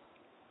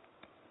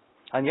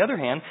 On the other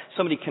hand,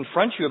 somebody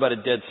confronts you about a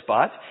dead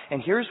spot,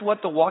 and here's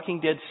what the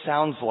Walking Dead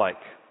sounds like.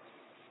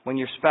 When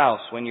your spouse,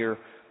 when your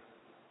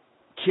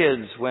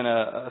kids, when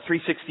a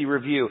 360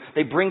 review,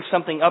 they bring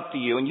something up to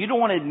you, and you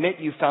don't want to admit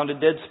you found a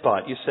dead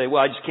spot. You say,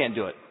 well, I just can't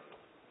do it.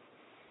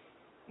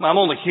 Well, I'm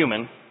only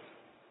human.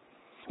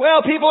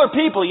 Well, people are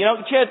people. You know,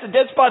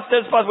 dead spots,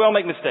 we all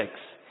make mistakes.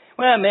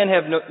 Well, men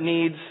have no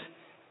needs.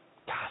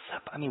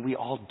 Gossip. I mean, we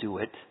all do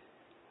it.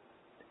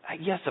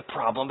 Yes, a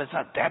problem. It's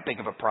not that big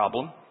of a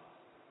problem.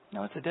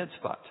 No, it's a dead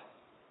spot.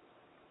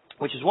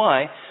 Which is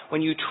why,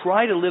 when you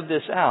try to live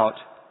this out,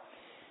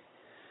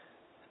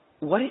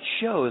 what it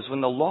shows,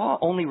 when the law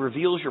only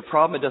reveals your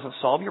problem, it doesn't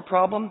solve your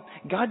problem.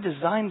 God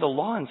designed the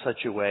law in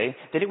such a way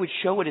that it would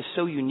show what is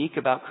so unique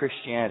about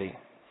Christianity.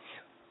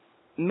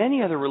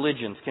 Many other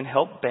religions can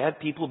help bad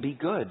people be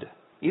good.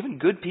 Even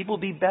good people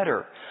be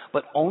better.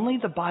 But only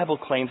the Bible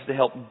claims to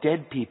help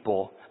dead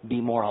people be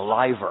more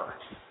aliver.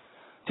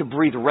 To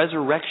breathe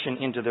resurrection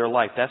into their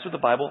life. That's what the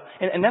Bible,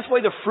 and that's why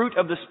the fruit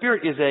of the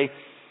Spirit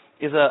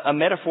is a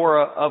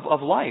metaphor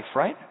of life,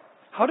 right?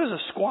 How does a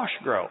squash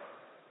grow?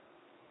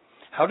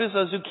 How does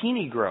a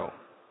zucchini grow?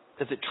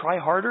 Does it try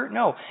harder?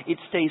 No. It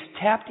stays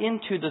tapped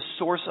into the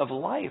source of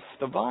life,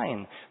 the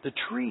vine, the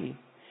tree.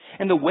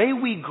 And the way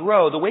we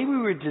grow, the way we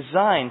were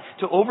designed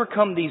to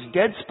overcome these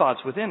dead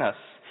spots within us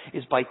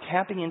is by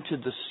tapping into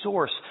the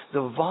source,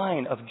 the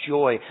vine of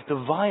joy,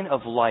 the vine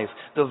of life,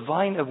 the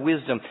vine of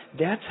wisdom.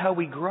 That's how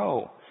we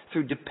grow.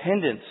 Through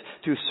dependence,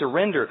 through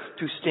surrender,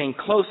 through staying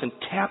close and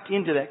tapped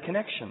into that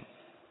connection.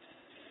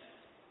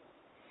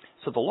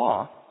 So the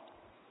law,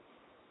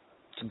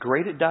 it's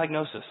great at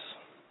diagnosis.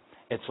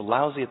 It's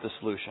lousy at the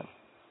solution.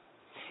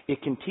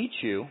 It can teach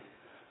you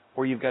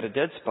where you've got a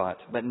dead spot,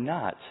 but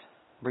not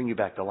bring you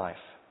back to life.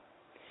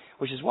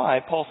 Which is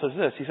why Paul says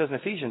this. He says in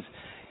Ephesians,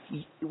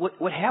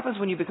 what happens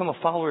when you become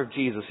a follower of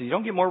Jesus is you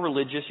don't get more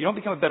religious, you don't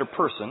become a better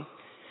person,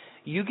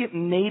 you get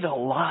made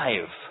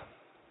alive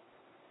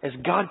as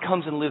God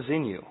comes and lives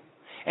in you.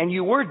 And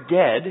you were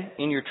dead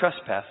in your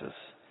trespasses.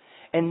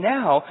 And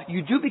now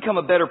you do become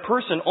a better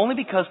person only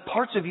because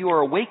parts of you are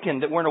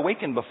awakened that weren't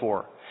awakened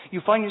before. You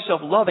find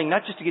yourself loving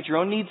not just to get your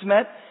own needs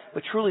met,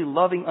 but truly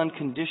loving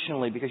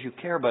unconditionally because you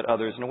care about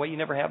others in a way you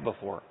never have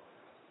before.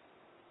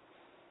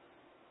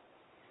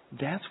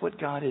 That's what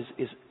God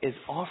is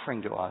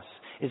offering to us,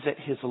 is that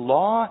His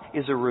law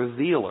is a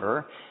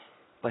revealer,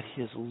 but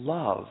His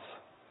love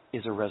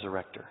is a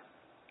resurrector.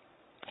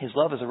 His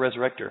love is a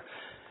resurrector.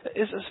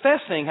 It's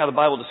fascinating how the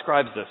Bible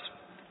describes this.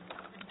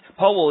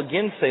 Paul will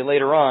again say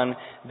later on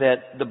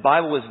that the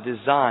Bible was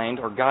designed,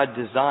 or God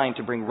designed,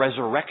 to bring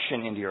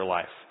resurrection into your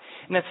life.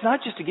 And that's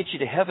not just to get you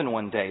to heaven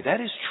one day. That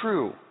is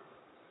true.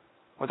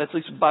 Or that's at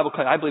least what the Bible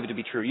claims. I believe it to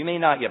be true. You may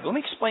not yet. But let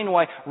me explain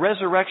why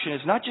resurrection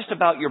is not just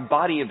about your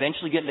body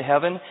eventually getting to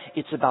heaven.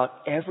 It's about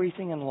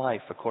everything in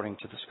life according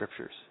to the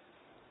Scriptures.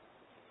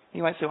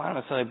 You might say, well, I don't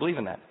necessarily believe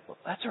in that. Well,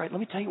 that's all right.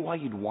 Let me tell you why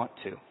you'd want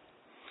to.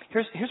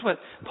 Here's what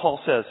Paul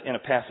says in a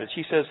passage.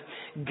 He says,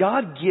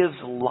 God gives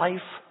life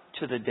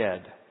to the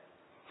dead.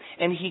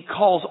 And He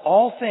calls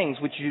all things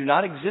which do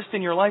not exist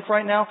in your life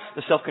right now,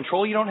 the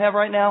self-control you don't have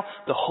right now,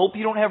 the hope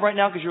you don't have right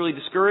now because you're really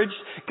discouraged,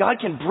 God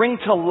can bring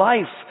to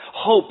life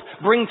hope,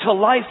 bring to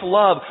life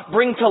love,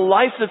 bring to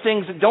life the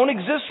things that don't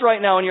exist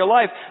right now in your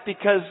life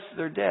because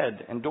they're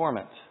dead and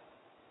dormant.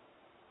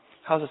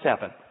 How does this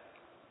happen?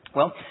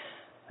 Well,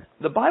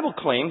 the Bible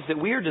claims that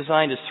we are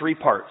designed as three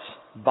parts: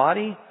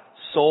 body,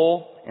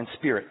 soul, and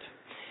spirit.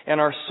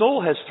 And our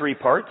soul has three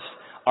parts: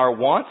 our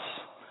wants,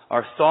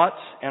 our thoughts,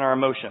 and our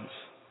emotions.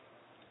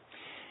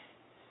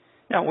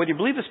 Now, whether you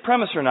believe this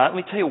premise or not, let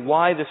me tell you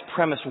why this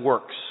premise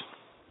works.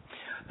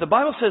 The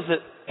Bible says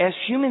that as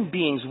human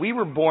beings, we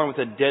were born with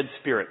a dead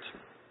spirit.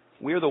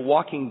 We are the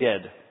walking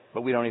dead,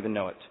 but we don't even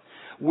know it.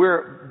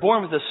 We're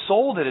born with a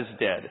soul that is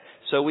dead,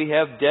 so we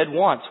have dead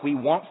wants. We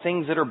want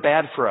things that are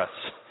bad for us.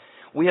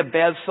 We have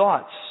bad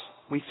thoughts.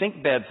 We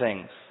think bad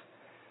things.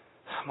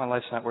 My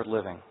life's not worth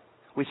living.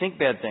 We think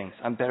bad things.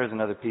 I'm better than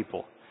other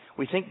people.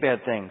 We think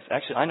bad things.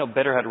 Actually, I know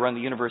better how to run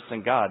the universe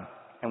than God,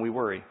 and we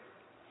worry.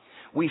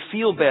 We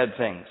feel bad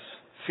things,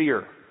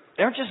 fear.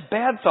 They aren't just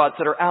bad thoughts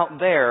that are out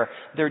there.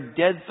 They're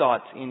dead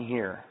thoughts in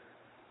here.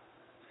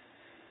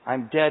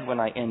 I'm dead when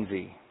I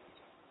envy.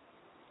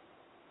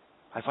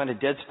 I find a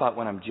dead spot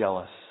when I'm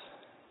jealous.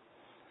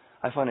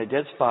 I find a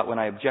dead spot when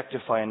I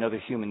objectify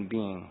another human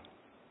being.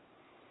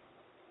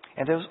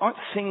 And those aren't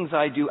things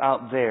I do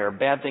out there,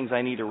 bad things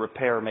I need to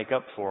repair or make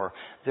up for.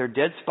 They're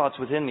dead spots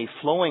within me,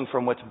 flowing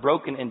from what's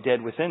broken and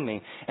dead within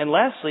me. And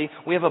lastly,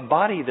 we have a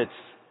body that's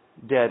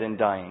dead and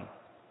dying.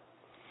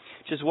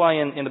 Which is why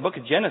in the book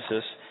of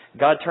Genesis,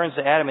 God turns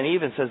to Adam and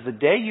Eve and says, the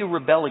day you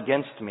rebel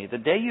against me, the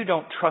day you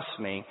don't trust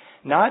me,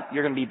 not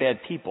you're going to be bad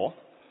people,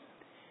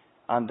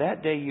 on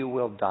that day you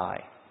will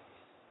die.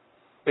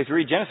 But if you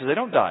read Genesis, they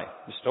don't die.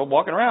 They're still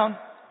walking around.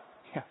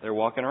 Yeah, they're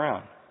walking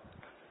around.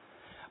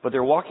 But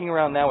they're walking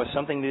around now with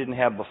something they didn't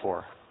have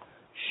before.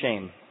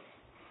 Shame,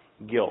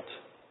 guilt,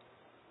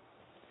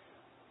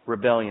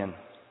 rebellion,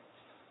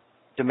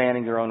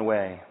 demanding their own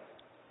way,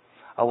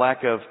 a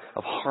lack of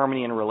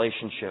harmony in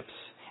relationships.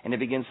 And it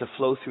begins to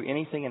flow through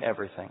anything and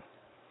everything.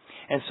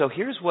 And so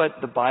here's what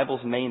the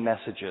Bible's main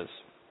message is.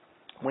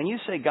 When you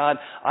say, God,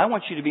 I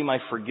want you to be my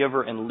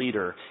forgiver and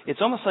leader, it's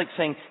almost like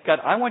saying, God,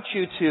 I want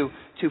you to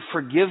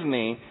forgive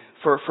me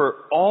for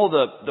all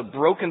the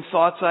broken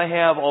thoughts I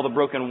have, all the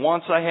broken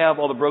wants I have,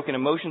 all the broken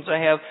emotions I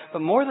have.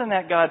 But more than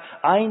that, God,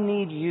 I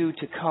need you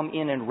to come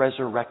in and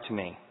resurrect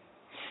me.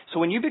 So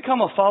when you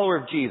become a follower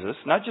of Jesus,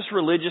 not just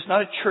religious,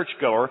 not a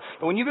churchgoer,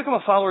 but when you become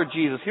a follower of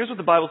Jesus, here's what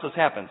the Bible says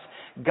happens.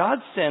 God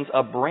sends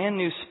a brand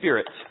new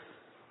Spirit.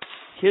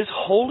 His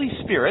Holy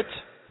Spirit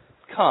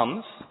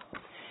comes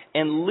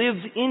and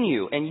lives in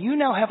you. And you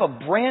now have a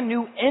brand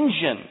new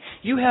engine.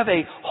 You have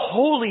a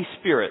Holy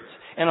Spirit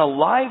and a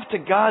alive to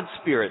God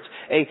Spirit.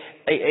 A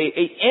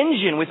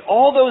engine with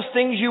all those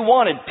things you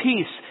wanted.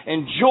 Peace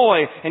and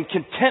joy and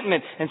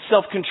contentment and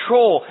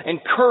self-control and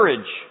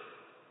courage.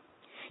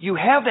 You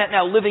have that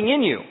now living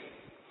in you.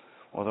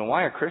 Well, then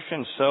why are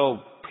Christians so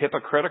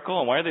hypocritical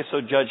and why are they so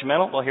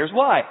judgmental? Well, here's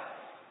why.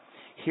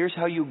 Here's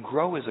how you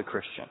grow as a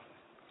Christian.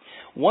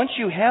 Once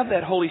you have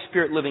that Holy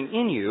Spirit living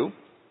in you,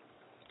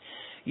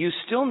 you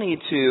still need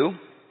to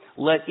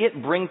let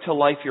it bring to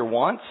life your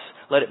wants,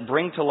 let it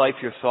bring to life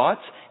your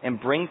thoughts,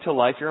 and bring to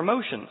life your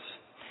emotions.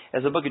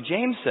 As the book of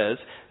James says,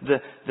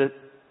 the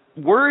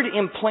word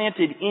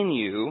implanted in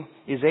you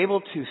is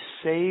able to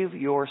save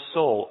your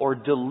soul or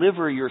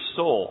deliver your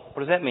soul.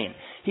 What does that mean?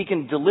 He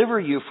can deliver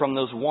you from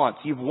those wants.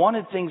 You've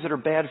wanted things that are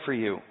bad for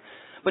you.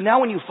 But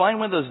now when you find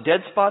one of those dead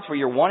spots where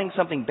you're wanting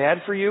something bad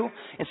for you,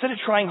 instead of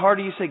trying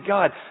harder, you say,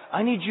 God,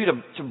 I need you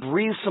to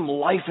breathe some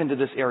life into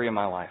this area of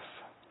my life.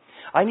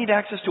 I need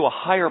access to a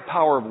higher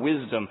power of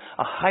wisdom,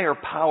 a higher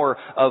power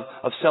of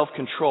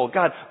self-control.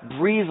 God,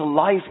 breathe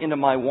life into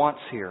my wants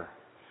here.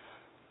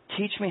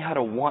 Teach me how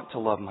to want to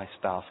love my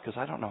spouse, because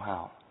I don't know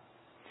how.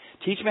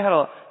 Teach me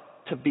how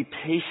to be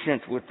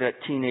patient with that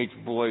teenage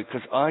boy,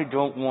 because I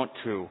don't want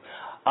to.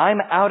 I'm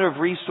out of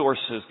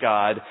resources,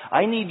 God.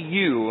 I need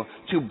you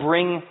to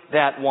bring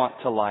that want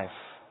to life.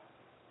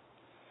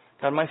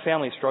 God, my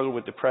family struggled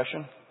with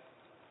depression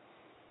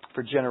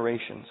for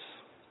generations.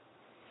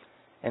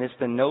 And it's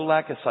been no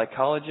lack of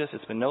psychologists.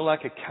 It's been no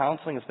lack of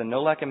counseling. It's been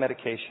no lack of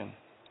medication.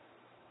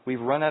 We've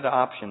run out of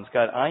options.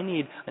 God, I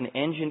need an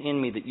engine in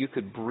me that you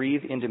could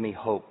breathe into me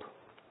hope.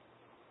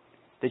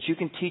 That you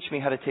can teach me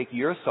how to take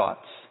your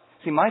thoughts.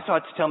 See, my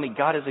thoughts tell me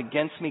God is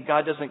against me.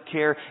 God doesn't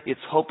care.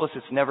 It's hopeless.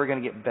 It's never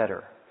going to get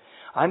better.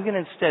 I'm going to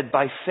instead,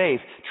 by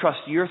faith, trust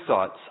your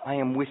thoughts. I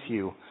am with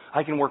you.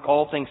 I can work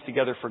all things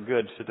together for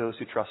good to those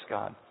who trust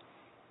God.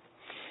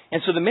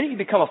 And so the minute you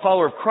become a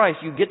follower of Christ,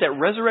 you get that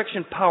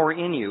resurrection power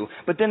in you.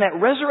 But then that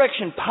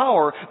resurrection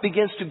power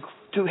begins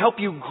to help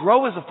you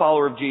grow as a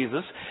follower of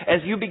Jesus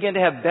as you begin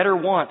to have better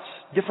wants,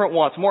 different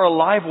wants, more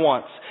alive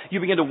wants. You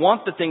begin to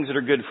want the things that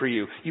are good for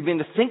you. You begin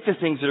to think the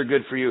things that are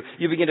good for you.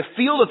 You begin to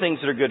feel the things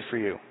that are good for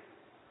you.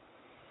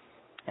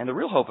 And the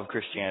real hope of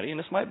Christianity, and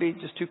this might be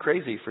just too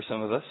crazy for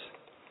some of us,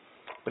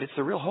 but it's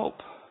the real hope,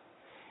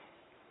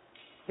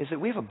 is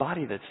that we have a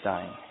body that's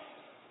dying.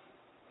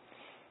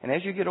 And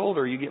as you get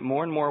older, you get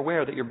more and more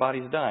aware that your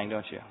body's dying,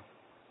 don't you?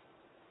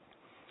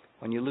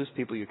 When you lose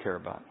people you care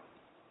about.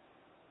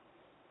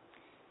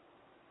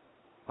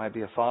 Might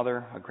be a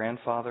father, a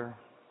grandfather,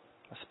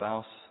 a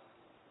spouse.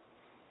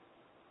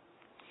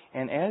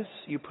 And as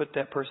you put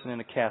that person in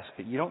a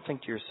casket, you don't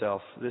think to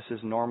yourself, this is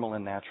normal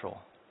and natural.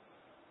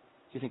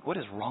 You think, what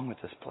is wrong with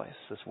this place,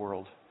 this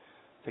world,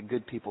 that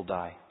good people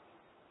die?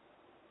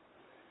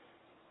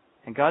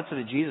 And God said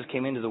that Jesus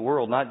came into the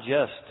world not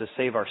just to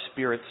save our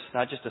spirits,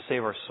 not just to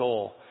save our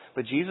soul,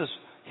 but Jesus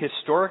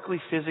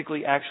historically,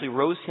 physically, actually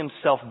rose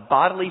himself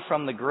bodily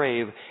from the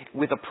grave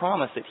with a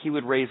promise that he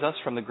would raise us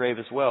from the grave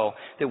as well,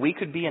 that we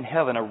could be in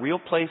heaven, a real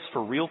place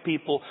for real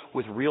people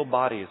with real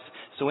bodies.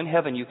 So in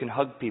heaven you can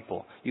hug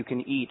people, you can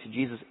eat.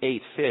 Jesus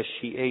ate fish,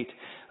 he ate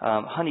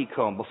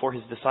honeycomb before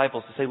his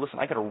disciples to say, listen,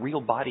 I got a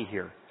real body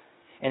here.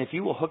 And if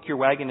you will hook your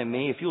wagon to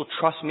me, if you will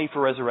trust me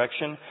for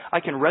resurrection, I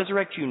can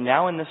resurrect you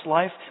now in this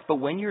life, but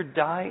when you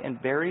die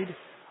and buried,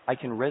 I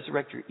can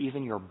resurrect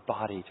even your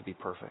body to be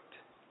perfect.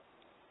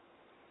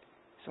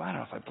 So I don't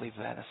know if I believe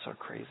that. That's so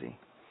crazy.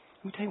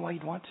 Let me tell you why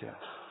you'd want to.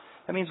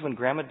 That means when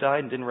grandma died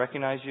and didn't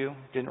recognize you,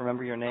 didn't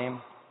remember your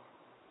name.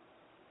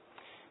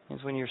 It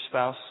means when your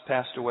spouse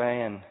passed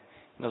away and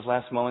in those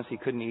last moments he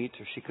couldn't eat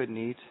or she couldn't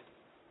eat.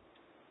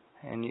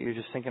 And you're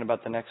just thinking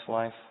about the next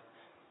life.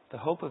 The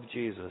hope of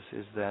Jesus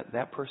is that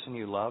that person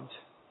you loved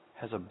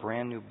has a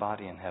brand new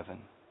body in heaven.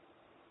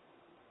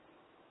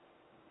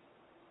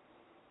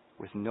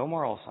 With no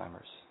more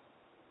Alzheimer's.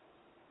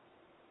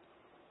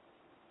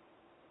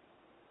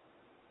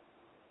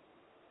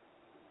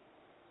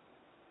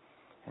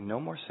 And no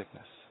more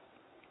sickness.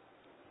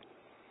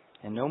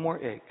 And no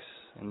more aches.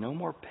 And no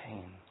more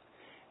pain.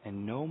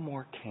 And no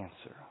more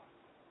cancer.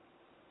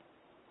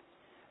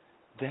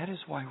 That is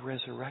why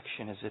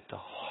resurrection is at the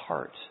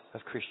heart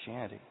of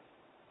Christianity.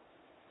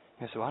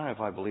 You say, well, I don't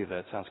know if I believe that.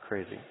 It sounds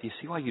crazy. Do you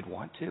see why you'd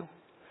want to?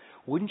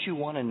 Wouldn't you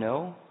want to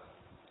know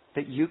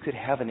that you could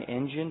have an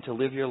engine to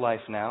live your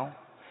life now?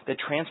 That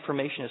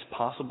transformation is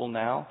possible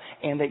now?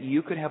 And that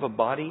you could have a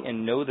body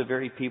and know the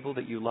very people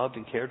that you loved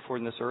and cared for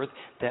in this earth?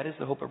 That is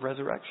the hope of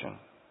resurrection.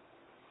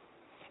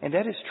 And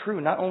that is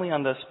true not only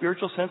on the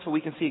spiritual sense, but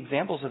we can see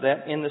examples of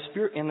that in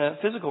the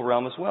physical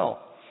realm as well.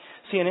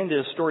 CNN did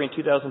a story in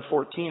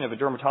 2014 of a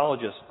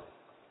dermatologist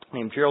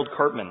named Gerald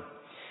Cartman.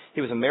 He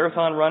was a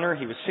marathon runner.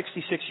 He was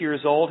 66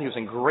 years old. He was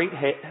in great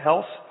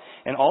health.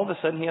 And all of a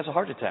sudden he has a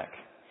heart attack.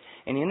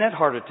 And in that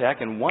heart attack,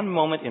 in one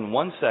moment, in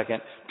 1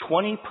 second,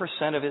 20%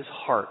 of his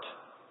heart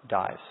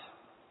dies.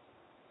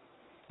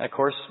 And of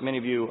course, many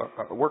of you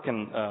work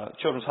in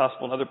Children's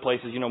Hospital and other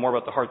places. You know more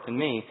about the heart than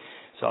me.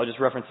 So I'll just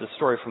reference this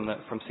story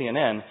from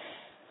CNN.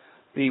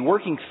 The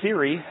working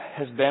theory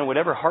has been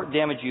whatever heart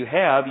damage you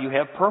have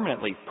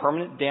permanently.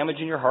 Permanent damage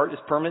in your heart is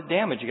permanent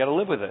damage. You got to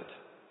live with it.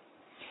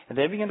 And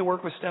they began to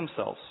work with stem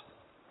cells.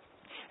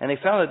 And they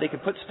found that they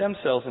could put stem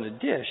cells in a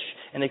dish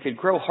and they could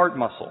grow heart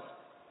muscle.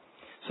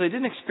 So they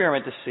did an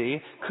experiment to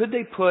see, could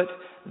they put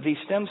the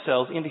stem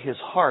cells into his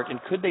heart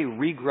and could they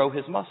regrow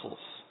his muscles?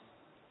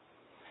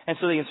 And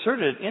so they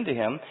inserted it into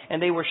him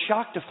and they were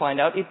shocked to find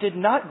out it did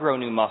not grow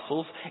new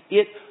muscles.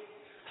 It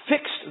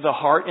fixed the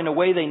heart in a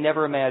way they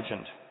never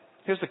imagined.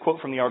 Here's the quote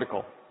from the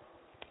article.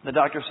 The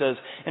doctor says,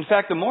 in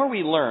fact, the more we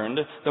learned,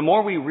 the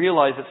more we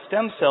realized that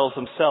stem cells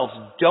themselves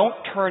don't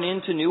turn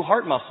into new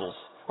heart muscles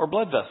or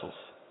blood vessels.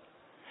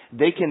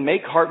 They can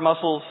make heart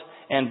muscles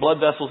and blood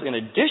vessels in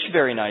a dish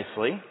very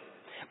nicely,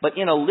 but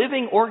in a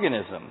living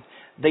organism,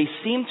 what they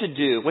seem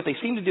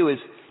to do is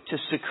to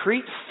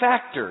secrete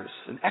factors,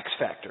 an X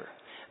factor,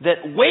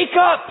 that wake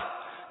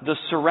up the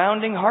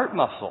surrounding heart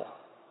muscle.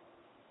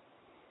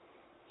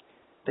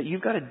 That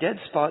you've got a dead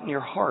spot in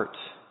your heart.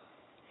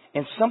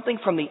 And something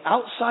from the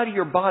outside of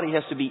your body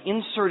has to be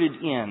inserted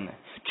in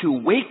to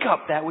wake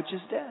up that which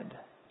is dead.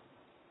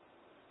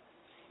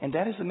 And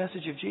that is the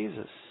message of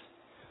Jesus.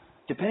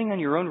 Depending on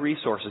your own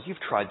resources, you've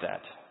tried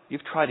that.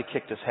 You've tried to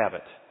kick this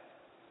habit.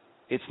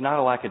 It's not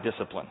a lack of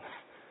discipline.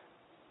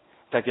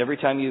 In fact, every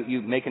time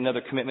you make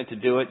another commitment to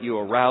do it, you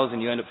arouse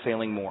and you end up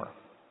failing more.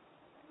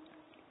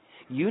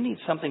 You need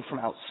something from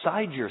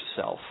outside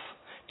yourself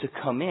to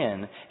come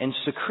in and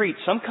secrete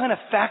some kind of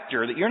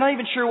factor that you're not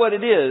even sure what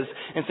it is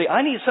and say,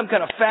 I need some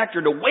kind of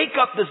factor to wake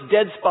up this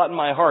dead spot in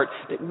my heart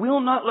that will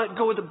not let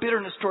go of the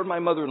bitterness toward my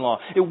mother-in-law.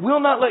 It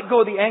will not let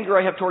go of the anger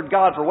I have toward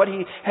God for what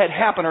he had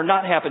happened or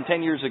not happened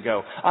 10 years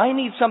ago. I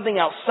need something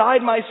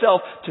outside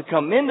myself to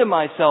come into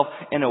myself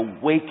and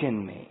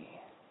awaken me.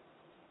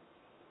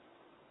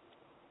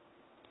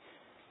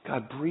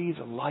 God, breathe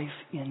life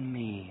in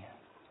me.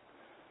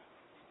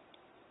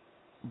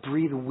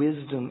 Breathe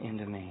wisdom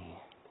into me.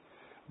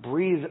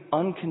 Breathe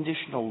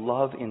unconditional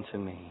love into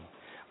me.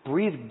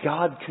 Breathe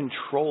God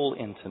control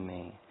into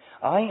me.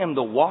 I am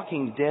the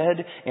walking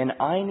dead and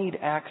I need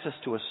access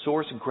to a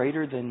source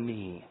greater than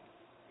me.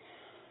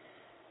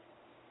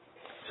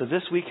 So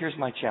this week, here's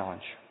my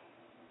challenge.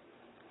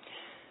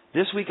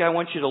 This week I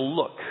want you to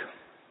look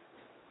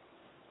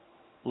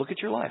at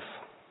your life.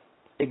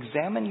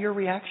 Examine your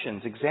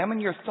reactions. Examine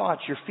your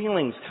thoughts, your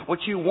feelings, what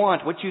you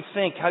want, what you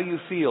think, how you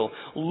feel.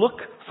 Look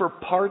for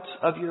parts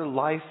of your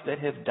life that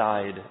have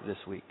died this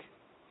week.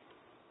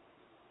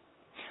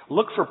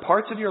 Look for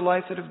parts of your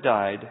life that have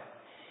died,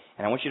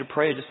 and I want you to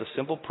pray just a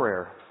simple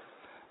prayer.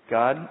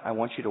 God, I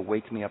want you to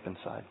wake me up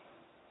inside.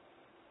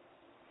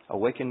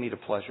 Awaken me to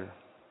pleasure.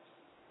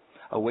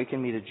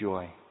 Awaken me to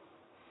joy.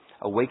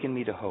 Awaken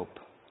me to hope.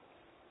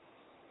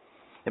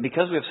 And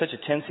because we have such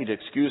a tendency to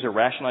excuse or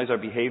rationalize our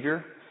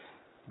behavior,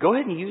 go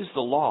ahead and use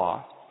the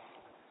law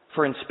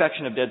for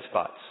inspection of dead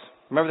spots.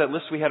 Remember that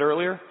list we had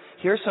earlier?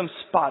 Here are some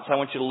spots I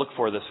want you to look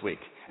for this week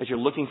as you're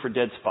looking for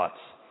dead spots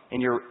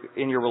in your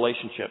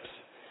relationships.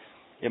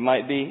 It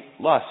might be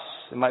lust.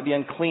 It might be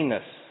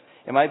uncleanness.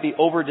 It might be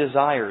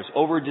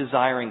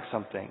over-desiring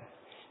something.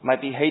 It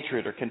might be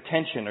hatred or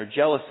contention or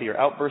jealousy or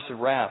outbursts of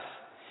wrath.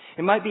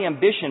 It might be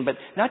ambition, but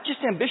not just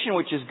ambition,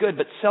 which is good,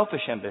 but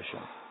selfish ambition.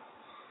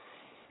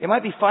 It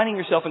might be finding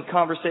yourself in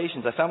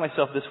conversations. I found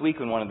myself this week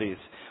in one of these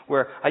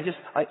where I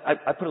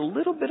put a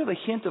little bit of a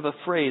hint of a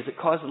phrase that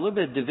caused a little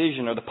bit of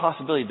division or the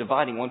possibility of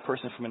dividing one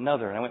person from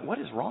another. And I went, what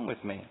is wrong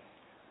with me?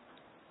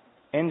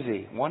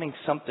 Envy, wanting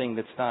something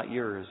that's not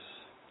yours.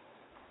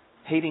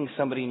 Hating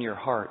somebody in your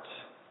heart.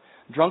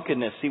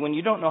 Drunkenness. See, when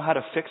you don't know how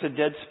to fix a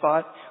dead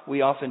spot,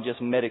 we often just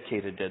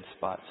medicate a dead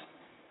spot.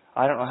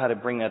 I don't know how to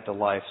bring that to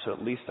life, so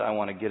at least I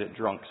want to get it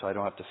drunk so I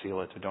don't have to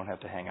feel it or don't have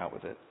to hang out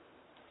with it.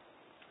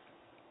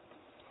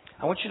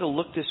 I want you to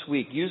look this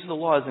week. Use the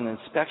law as an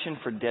inspection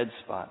for dead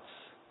spots.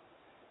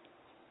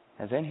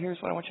 And then here's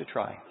what I want you to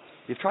try.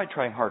 You've tried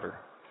trying harder.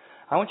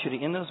 I want you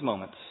to, in those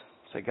moments,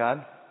 say,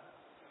 God,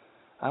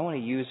 I want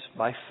to use,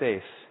 by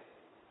faith,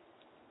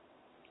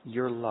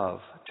 your love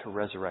to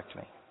resurrect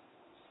me.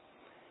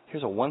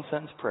 Here's a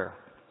one-sentence prayer.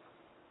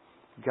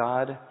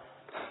 God,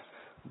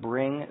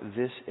 bring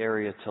this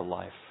area to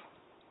life.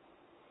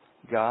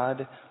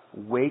 God,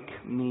 wake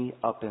me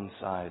up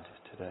inside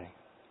today.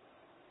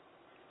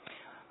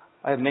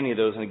 I have many of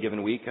those in a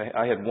given week.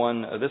 I had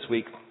one this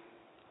week.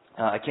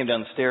 I came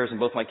down the stairs, and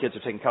both my kids are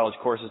taking college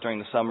courses during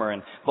the summer,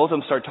 and both of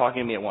them started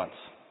talking to me at once.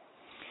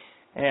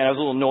 And I was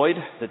a little annoyed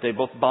that they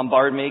both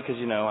bombarded me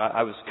because,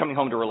 I was coming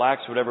home to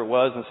relax, whatever it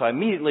was. And so I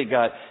immediately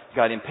got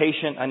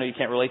impatient. I know you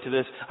can't relate to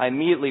this. I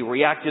immediately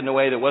reacted in a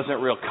way that wasn't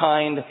real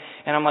kind.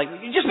 And I'm like,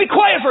 just be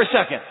quiet for a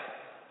second.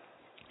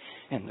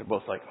 And they're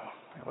both like,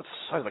 what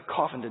side of the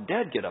coffin did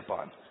Dad get up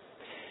on?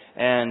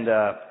 And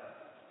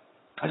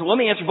I said, well, let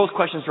me answer both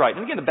questions right.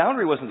 And again, the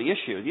boundary wasn't the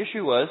issue. The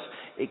issue was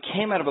it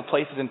came out of a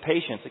place of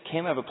impatience. It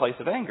came out of a place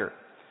of anger.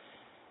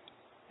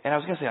 And I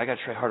was going to say, I got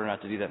to try harder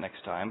not to do that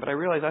next time. But I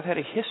realized I've had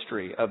a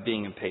history of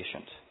being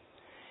impatient.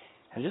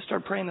 And I just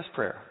started praying this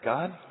prayer.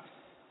 God,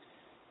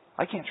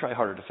 I can't try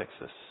harder to fix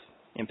this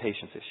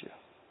impatience issue.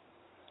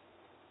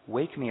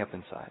 Wake me up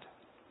inside.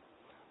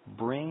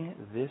 Bring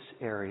this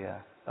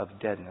area of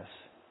deadness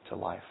to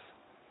life.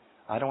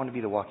 I don't want to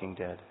be the walking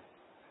dead.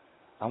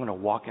 I want to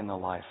walk in the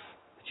life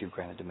that you've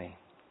granted to me.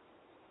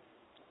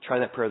 Try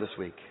that prayer this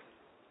week.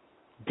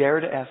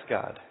 Dare to ask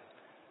God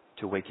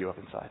to wake you up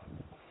inside.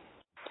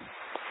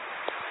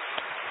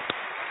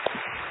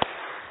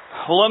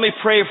 Well, let me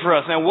pray for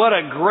us. Now, what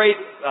a great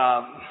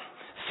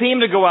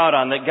theme to go out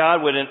on, that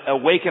God would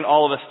awaken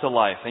all of us to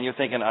life. And you're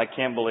thinking, I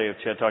can't believe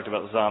Chad talked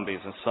about zombies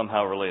and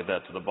somehow related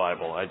that to the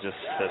Bible. That's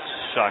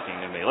shocking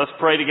to me. Let's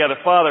pray together.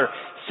 Father,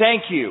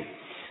 thank you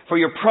for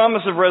your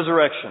promise of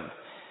resurrection.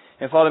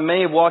 And Father,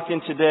 many have walked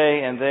in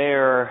today and they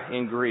are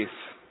in grief.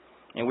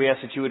 And we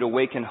ask that you would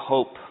awaken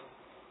hope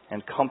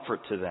and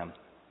comfort to them.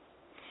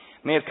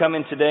 Many have come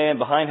in today, and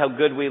behind how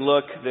good we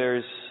look,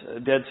 there's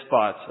dead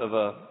spots of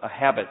a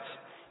habit,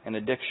 an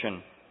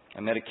addiction,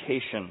 a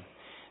medication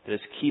that is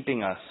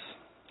keeping us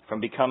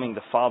from becoming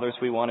the fathers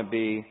we want to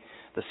be,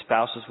 the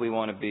spouses we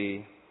want to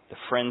be, the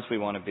friends we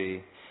want to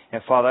be.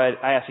 And Father,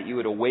 I ask that you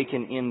would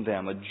awaken in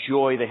them a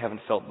joy they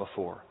haven't felt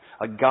before,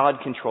 a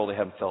God control they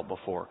haven't felt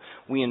before.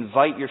 We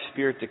invite your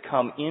Spirit to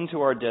come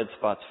into our dead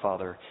spots,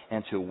 Father,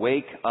 and to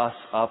wake us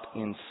up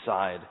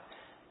inside.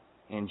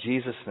 In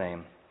Jesus'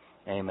 name,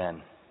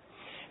 amen.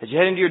 As you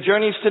head into your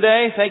journeys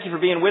today, thank you for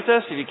being with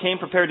us. If you came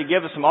prepared to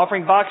give us some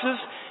offering boxes,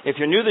 if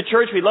you're new to the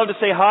church, we'd love to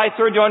say hi.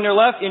 Third door on your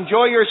left.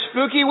 Enjoy your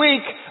spooky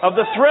week of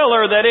the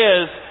thriller that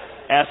is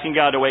asking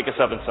God to wake us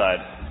up inside.